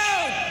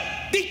cloud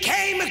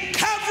became a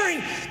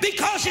covering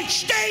because it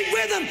stayed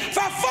with them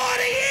for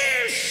 40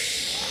 years.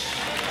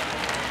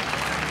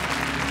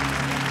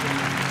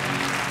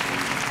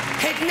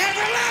 It never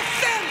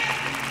left them.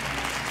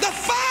 The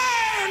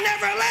fire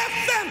never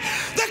left them.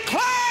 The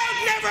cloud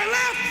never never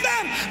left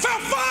them for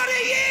 40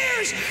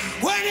 years.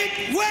 When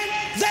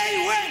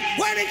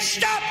it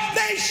stopped,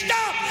 they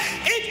stopped.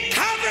 It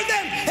covered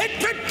them.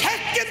 It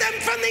protected them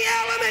from the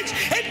elements.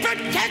 It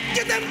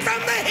protected them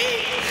from the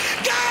heat.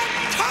 God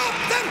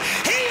taught them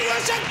He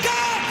was a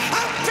God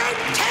of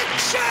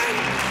protection.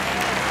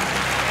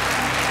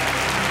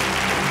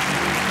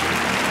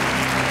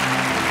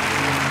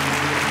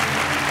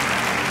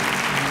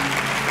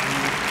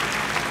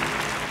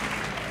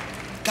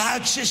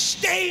 God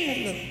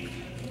sustained them.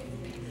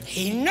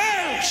 He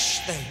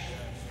nourished them.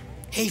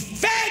 He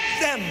fed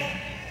them.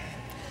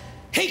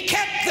 He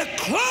kept the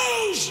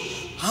clothes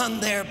on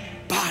their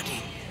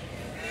body.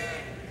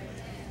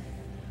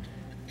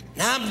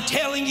 Now I'm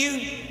telling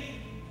you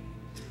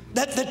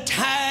that the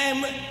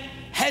time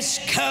has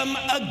come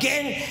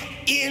again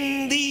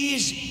in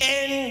these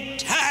end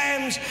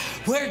times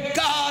where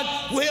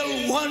God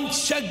will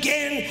once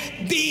again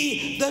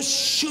be the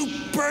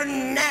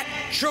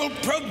supernatural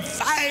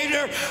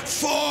provider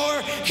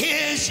for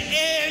His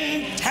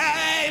end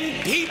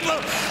time people.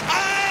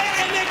 I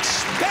am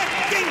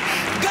expecting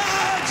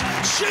God's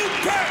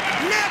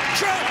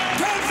supernatural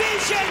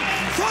provision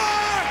for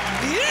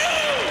you.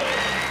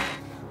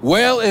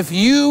 Well, if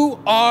you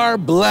are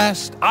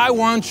blessed, I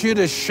want you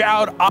to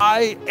shout,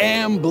 I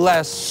am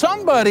blessed.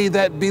 Somebody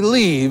that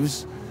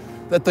believes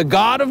that the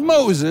God of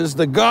Moses,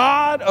 the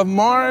God of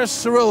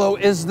Morris Cerullo,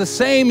 is the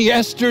same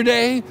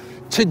yesterday,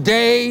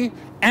 today,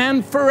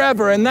 and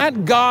forever. And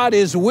that God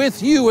is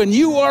with you, and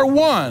you are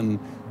one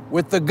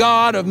with the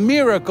God of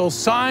miracles,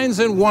 signs,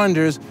 and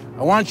wonders.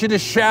 I want you to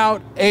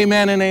shout,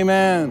 amen and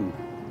amen.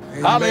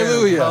 Amen.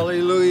 Hallelujah.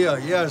 Hallelujah.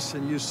 Yes,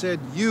 and you said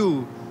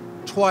you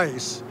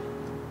twice.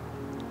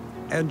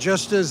 And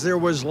just as there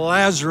was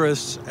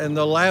Lazarus and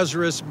the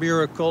Lazarus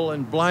miracle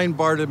and blind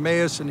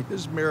Bartimaeus and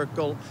his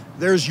miracle,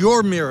 there's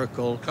your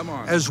miracle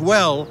as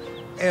well.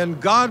 And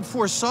God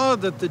foresaw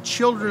that the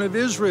children of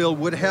Israel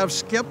would have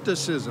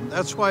skepticism.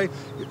 That's why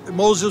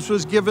Moses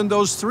was given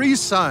those 3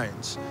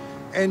 signs.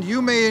 And you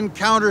may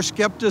encounter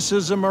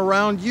skepticism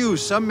around you.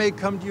 Some may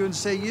come to you and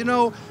say, you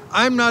know,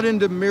 I'm not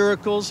into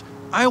miracles.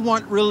 I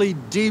want really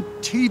deep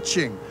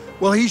teaching.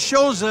 Well, he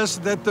shows us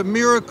that the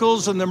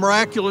miracles and the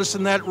miraculous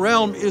in that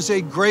realm is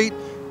a great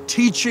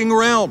teaching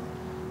realm.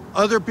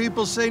 Other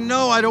people say,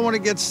 no, I don't want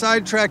to get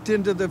sidetracked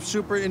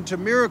into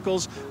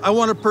miracles. I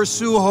want to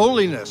pursue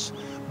holiness.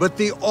 But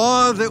the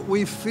awe that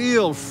we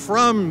feel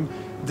from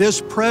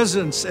this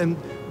presence and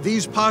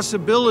these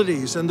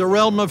possibilities and the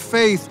realm of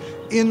faith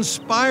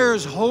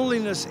inspires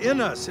holiness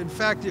in us. In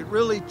fact, it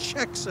really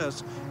checks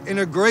us in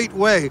a great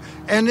way.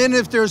 And then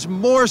if there's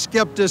more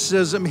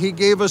skepticism, he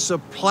gave us a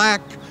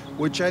plaque,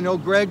 which I know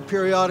Greg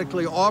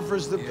periodically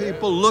offers the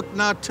people. Look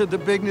not to the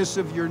bigness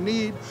of your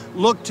need,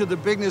 look to the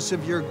bigness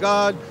of your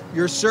God.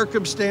 Your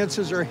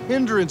circumstances are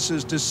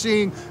hindrances to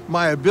seeing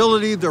my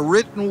ability. The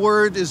written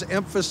word is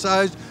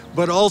emphasized,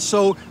 but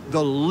also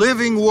the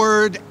living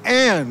word,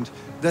 and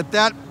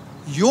that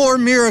your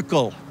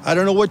miracle, I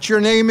don't know what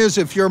your name is,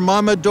 if you're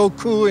Mama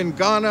Doku in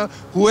Ghana,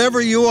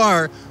 whoever you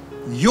are,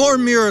 your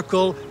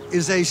miracle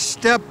is a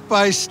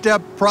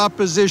step-by-step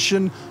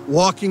proposition,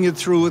 walking it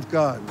through with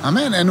God.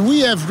 Amen. And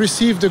we have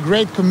received a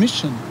great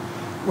commission.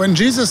 When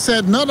Jesus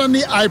said, not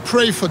only I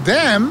pray for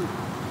them,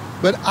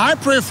 but I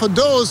pray for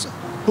those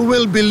who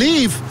will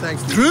believe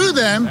through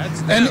them.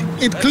 And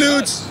it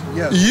includes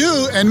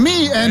you and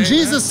me. And Amen.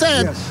 Jesus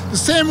said, the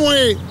same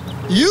way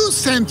you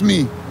sent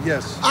me,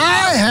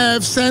 I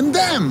have sent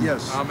them.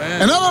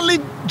 Amen. And not only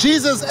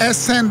Jesus has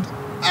sent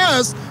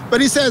us, but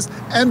he says,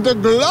 and the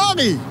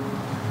glory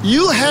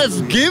you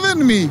have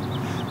given me,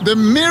 the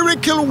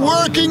miracle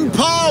working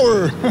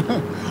power.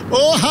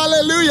 Oh,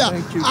 hallelujah.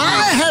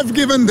 I have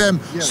given them.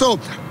 So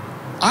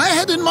I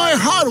had in my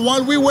heart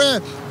while we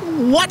were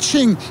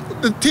watching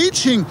the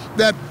teaching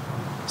that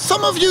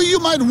some of you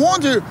might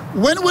wonder,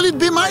 when will it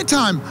be my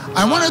time?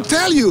 I want to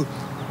tell you,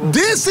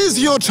 this is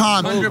your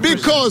time 100%.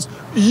 Because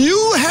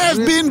you have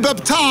been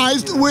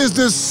baptized with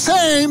the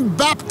same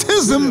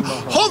baptism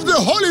of the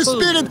Holy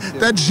Spirit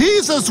that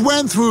Jesus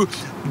went through.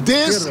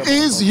 This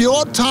is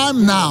your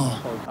time now.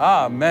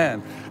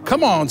 Amen.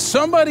 Come on,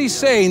 somebody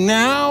say,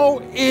 now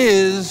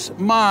is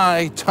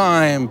my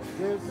time.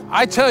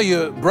 I tell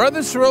you,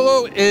 Brother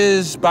Cerullo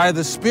is, by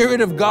the Spirit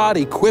of God,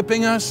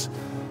 equipping us.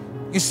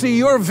 You see,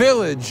 your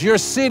village, your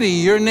city,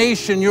 your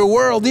nation, your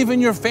world, even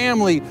your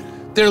family,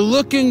 they're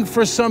looking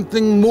for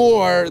something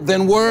more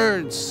than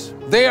words.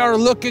 They are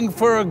looking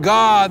for a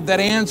God that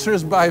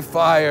answers by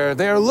fire.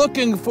 They are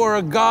looking for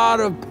a God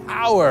of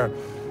power.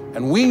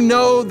 And we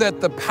know that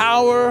the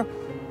power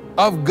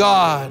of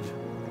God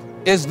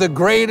is the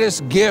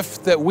greatest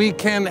gift that we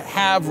can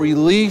have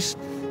released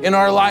in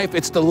our life.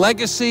 It's the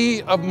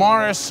legacy of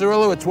Morris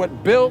Cerullo. It's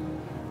what built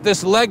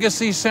this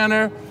legacy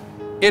center.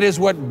 It is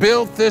what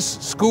built this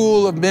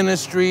school of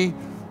ministry.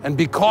 And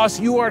because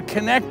you are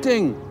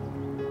connecting,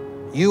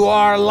 you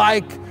are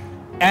like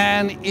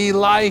an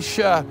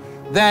Elisha.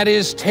 that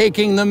is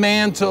taking the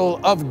mantle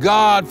of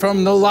God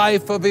from the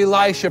life of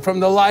Elisha, from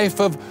the life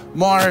of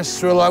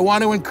Morris Cerullo. I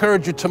want to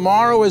encourage you,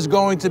 tomorrow is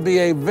going to be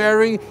a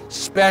very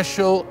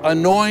special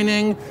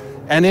anointing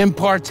and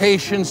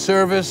impartation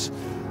service.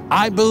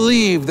 I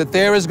believe that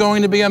there is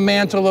going to be a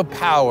mantle of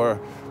power,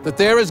 that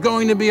there is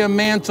going to be a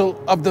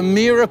mantle of the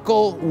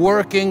miracle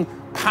working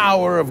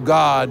power of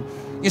God.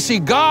 You see,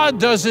 God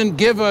doesn't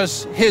give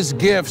us his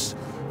gifts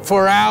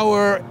for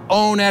our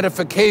own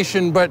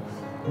edification, but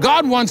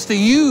God wants to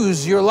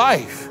use your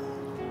life.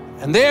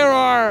 And there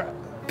are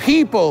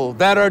people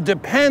that are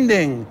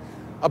depending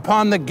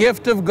upon the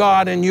gift of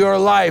God in your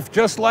life,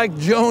 just like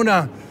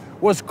Jonah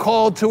was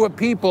called to a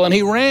people and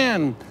he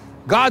ran.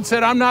 God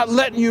said, I'm not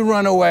letting you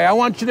run away. I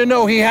want you to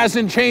know he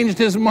hasn't changed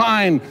his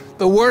mind.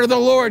 The word of the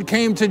Lord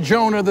came to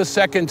Jonah the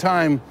second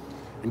time.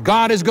 And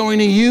God is going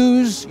to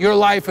use your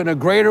life in a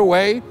greater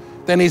way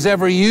than he's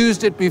ever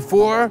used it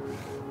before.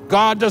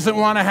 God doesn't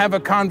want to have a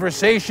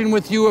conversation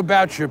with you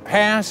about your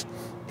past.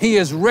 He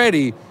is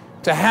ready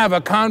to have a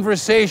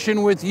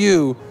conversation with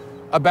you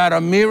about a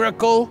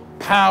miracle,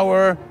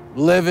 power,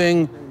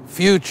 living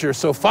future.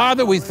 So,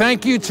 Father, we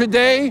thank you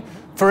today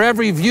for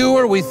every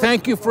viewer. We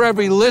thank you for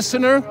every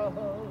listener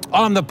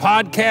on the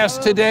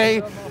podcast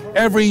today,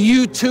 every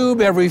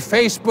YouTube, every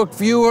Facebook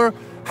viewer,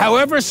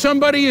 however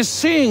somebody is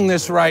seeing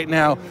this right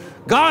now.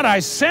 God, I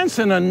sense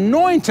an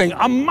anointing,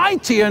 a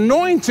mighty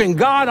anointing,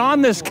 God,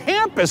 on this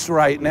campus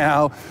right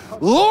now.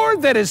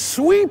 Lord, that is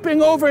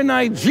sweeping over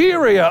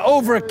Nigeria,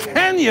 over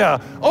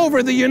Kenya,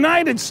 over the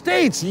United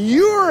States,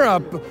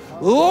 Europe,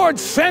 Lord,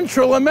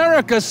 Central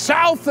America,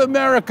 South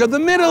America, the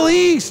Middle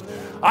East.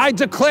 I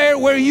declare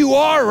where you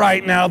are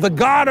right now, the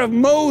God of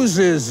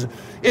Moses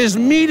is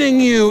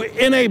meeting you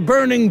in a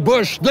burning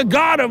bush. The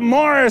God of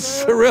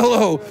Morris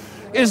Cerullo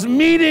is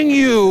meeting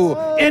you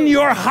in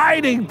your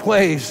hiding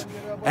place.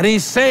 And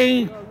he's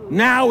saying,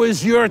 now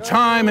is your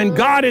time. And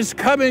God is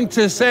coming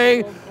to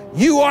say,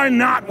 you are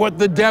not what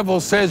the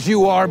devil says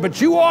you are, but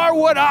you are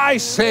what I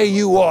say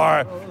you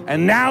are.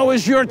 And now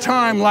is your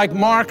time, like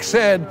Mark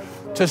said,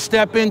 to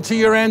step into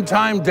your end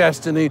time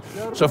destiny.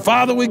 So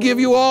Father, we give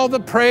you all the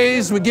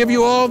praise. We give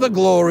you all the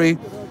glory.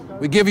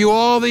 We give you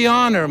all the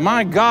honor.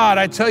 My God,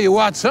 I tell you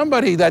what,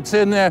 somebody that's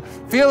in there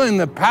feeling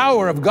the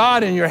power of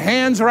God in your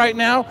hands right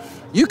now,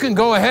 you can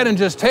go ahead and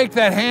just take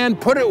that hand,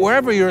 put it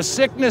wherever your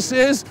sickness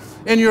is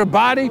in your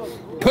body,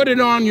 put it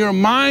on your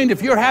mind.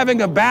 If you're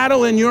having a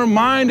battle in your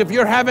mind, if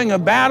you're having a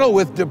battle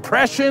with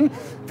depression,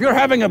 if you're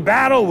having a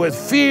battle with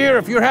fear,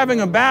 if you're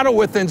having a battle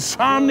with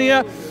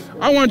insomnia,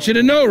 I want you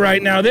to know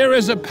right now, there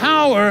is a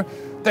power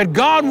that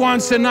God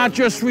wants to not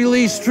just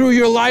release through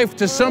your life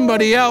to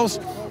somebody else,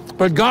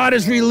 but God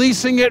is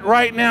releasing it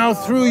right now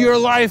through your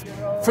life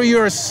for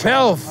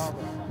yourself.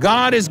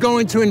 God is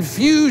going to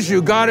infuse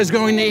you. God is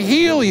going to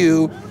heal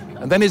you.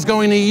 And then he's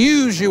going to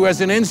use you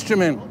as an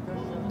instrument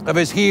of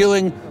his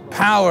healing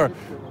power.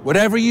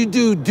 Whatever you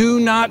do, do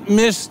not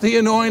miss the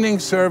anointing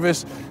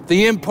service,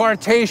 the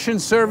impartation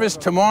service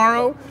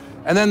tomorrow.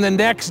 And then the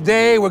next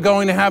day, we're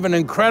going to have an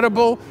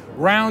incredible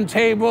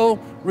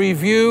roundtable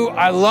review.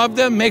 I love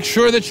them. Make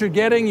sure that you're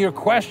getting your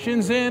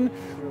questions in.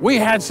 We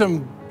had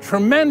some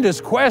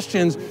tremendous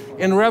questions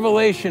in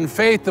Revelation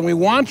Faith, and we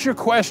want your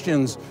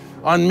questions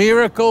on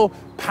miracle,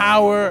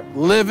 power,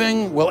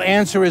 living. We'll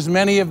answer as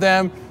many of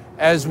them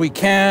as we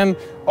can.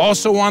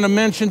 Also want to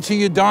mention to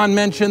you, Don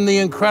mentioned the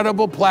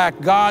incredible plaque.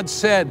 God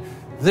said,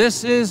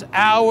 this is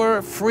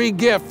our free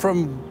gift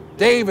from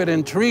David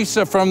and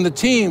Teresa from the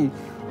team.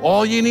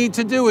 All you need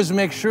to do is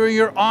make sure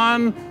you're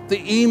on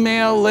the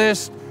email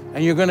list,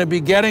 and you're going to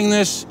be getting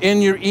this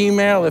in your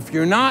email. If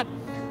you're not,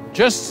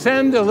 just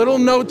send a little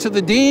note to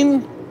the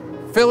dean,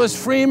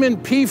 Phyllis Freeman,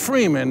 P.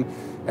 Freeman,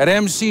 at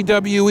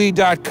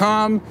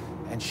mcwe.com,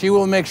 and she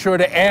will make sure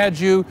to add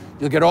you.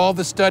 You'll get all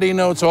the study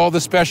notes, all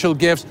the special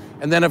gifts,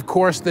 and then, of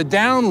course, the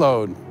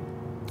download,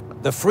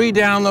 the free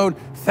download.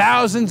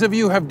 Thousands of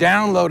you have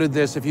downloaded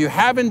this. If you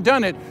haven't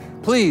done it,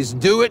 please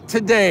do it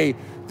today.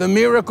 The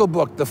Miracle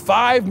Book, the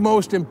 5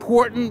 most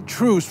important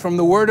truths from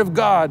the Word of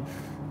God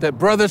that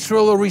Brother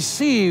Cerullo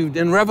received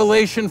in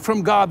revelation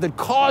from God that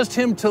caused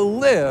him to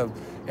live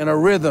in a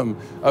rhythm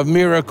of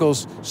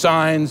miracles,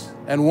 signs,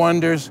 and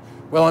wonders.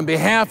 Well, on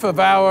behalf of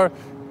our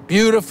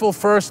beautiful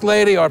First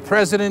Lady, our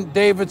President,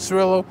 David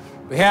Cerullo,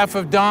 on behalf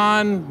of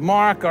Don,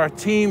 Mark, our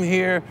team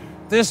here,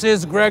 this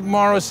is Greg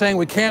Morrow saying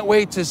we can't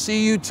wait to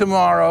see you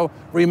tomorrow.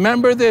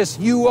 Remember this,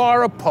 you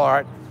are a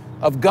part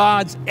of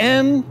God's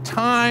end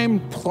time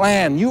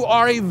plan. You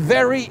are a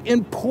very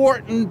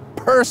important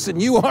person.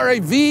 You are a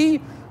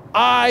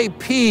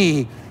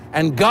VIP,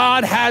 and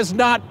God has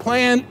not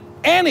planned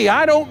any,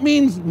 I don't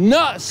mean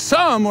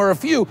some or a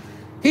few,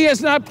 he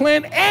has not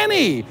planned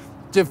any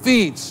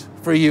defeats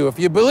for you. If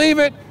you believe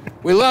it,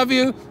 we love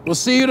you. We'll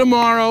see you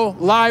tomorrow,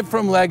 live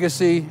from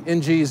Legacy,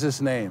 in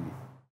Jesus' name.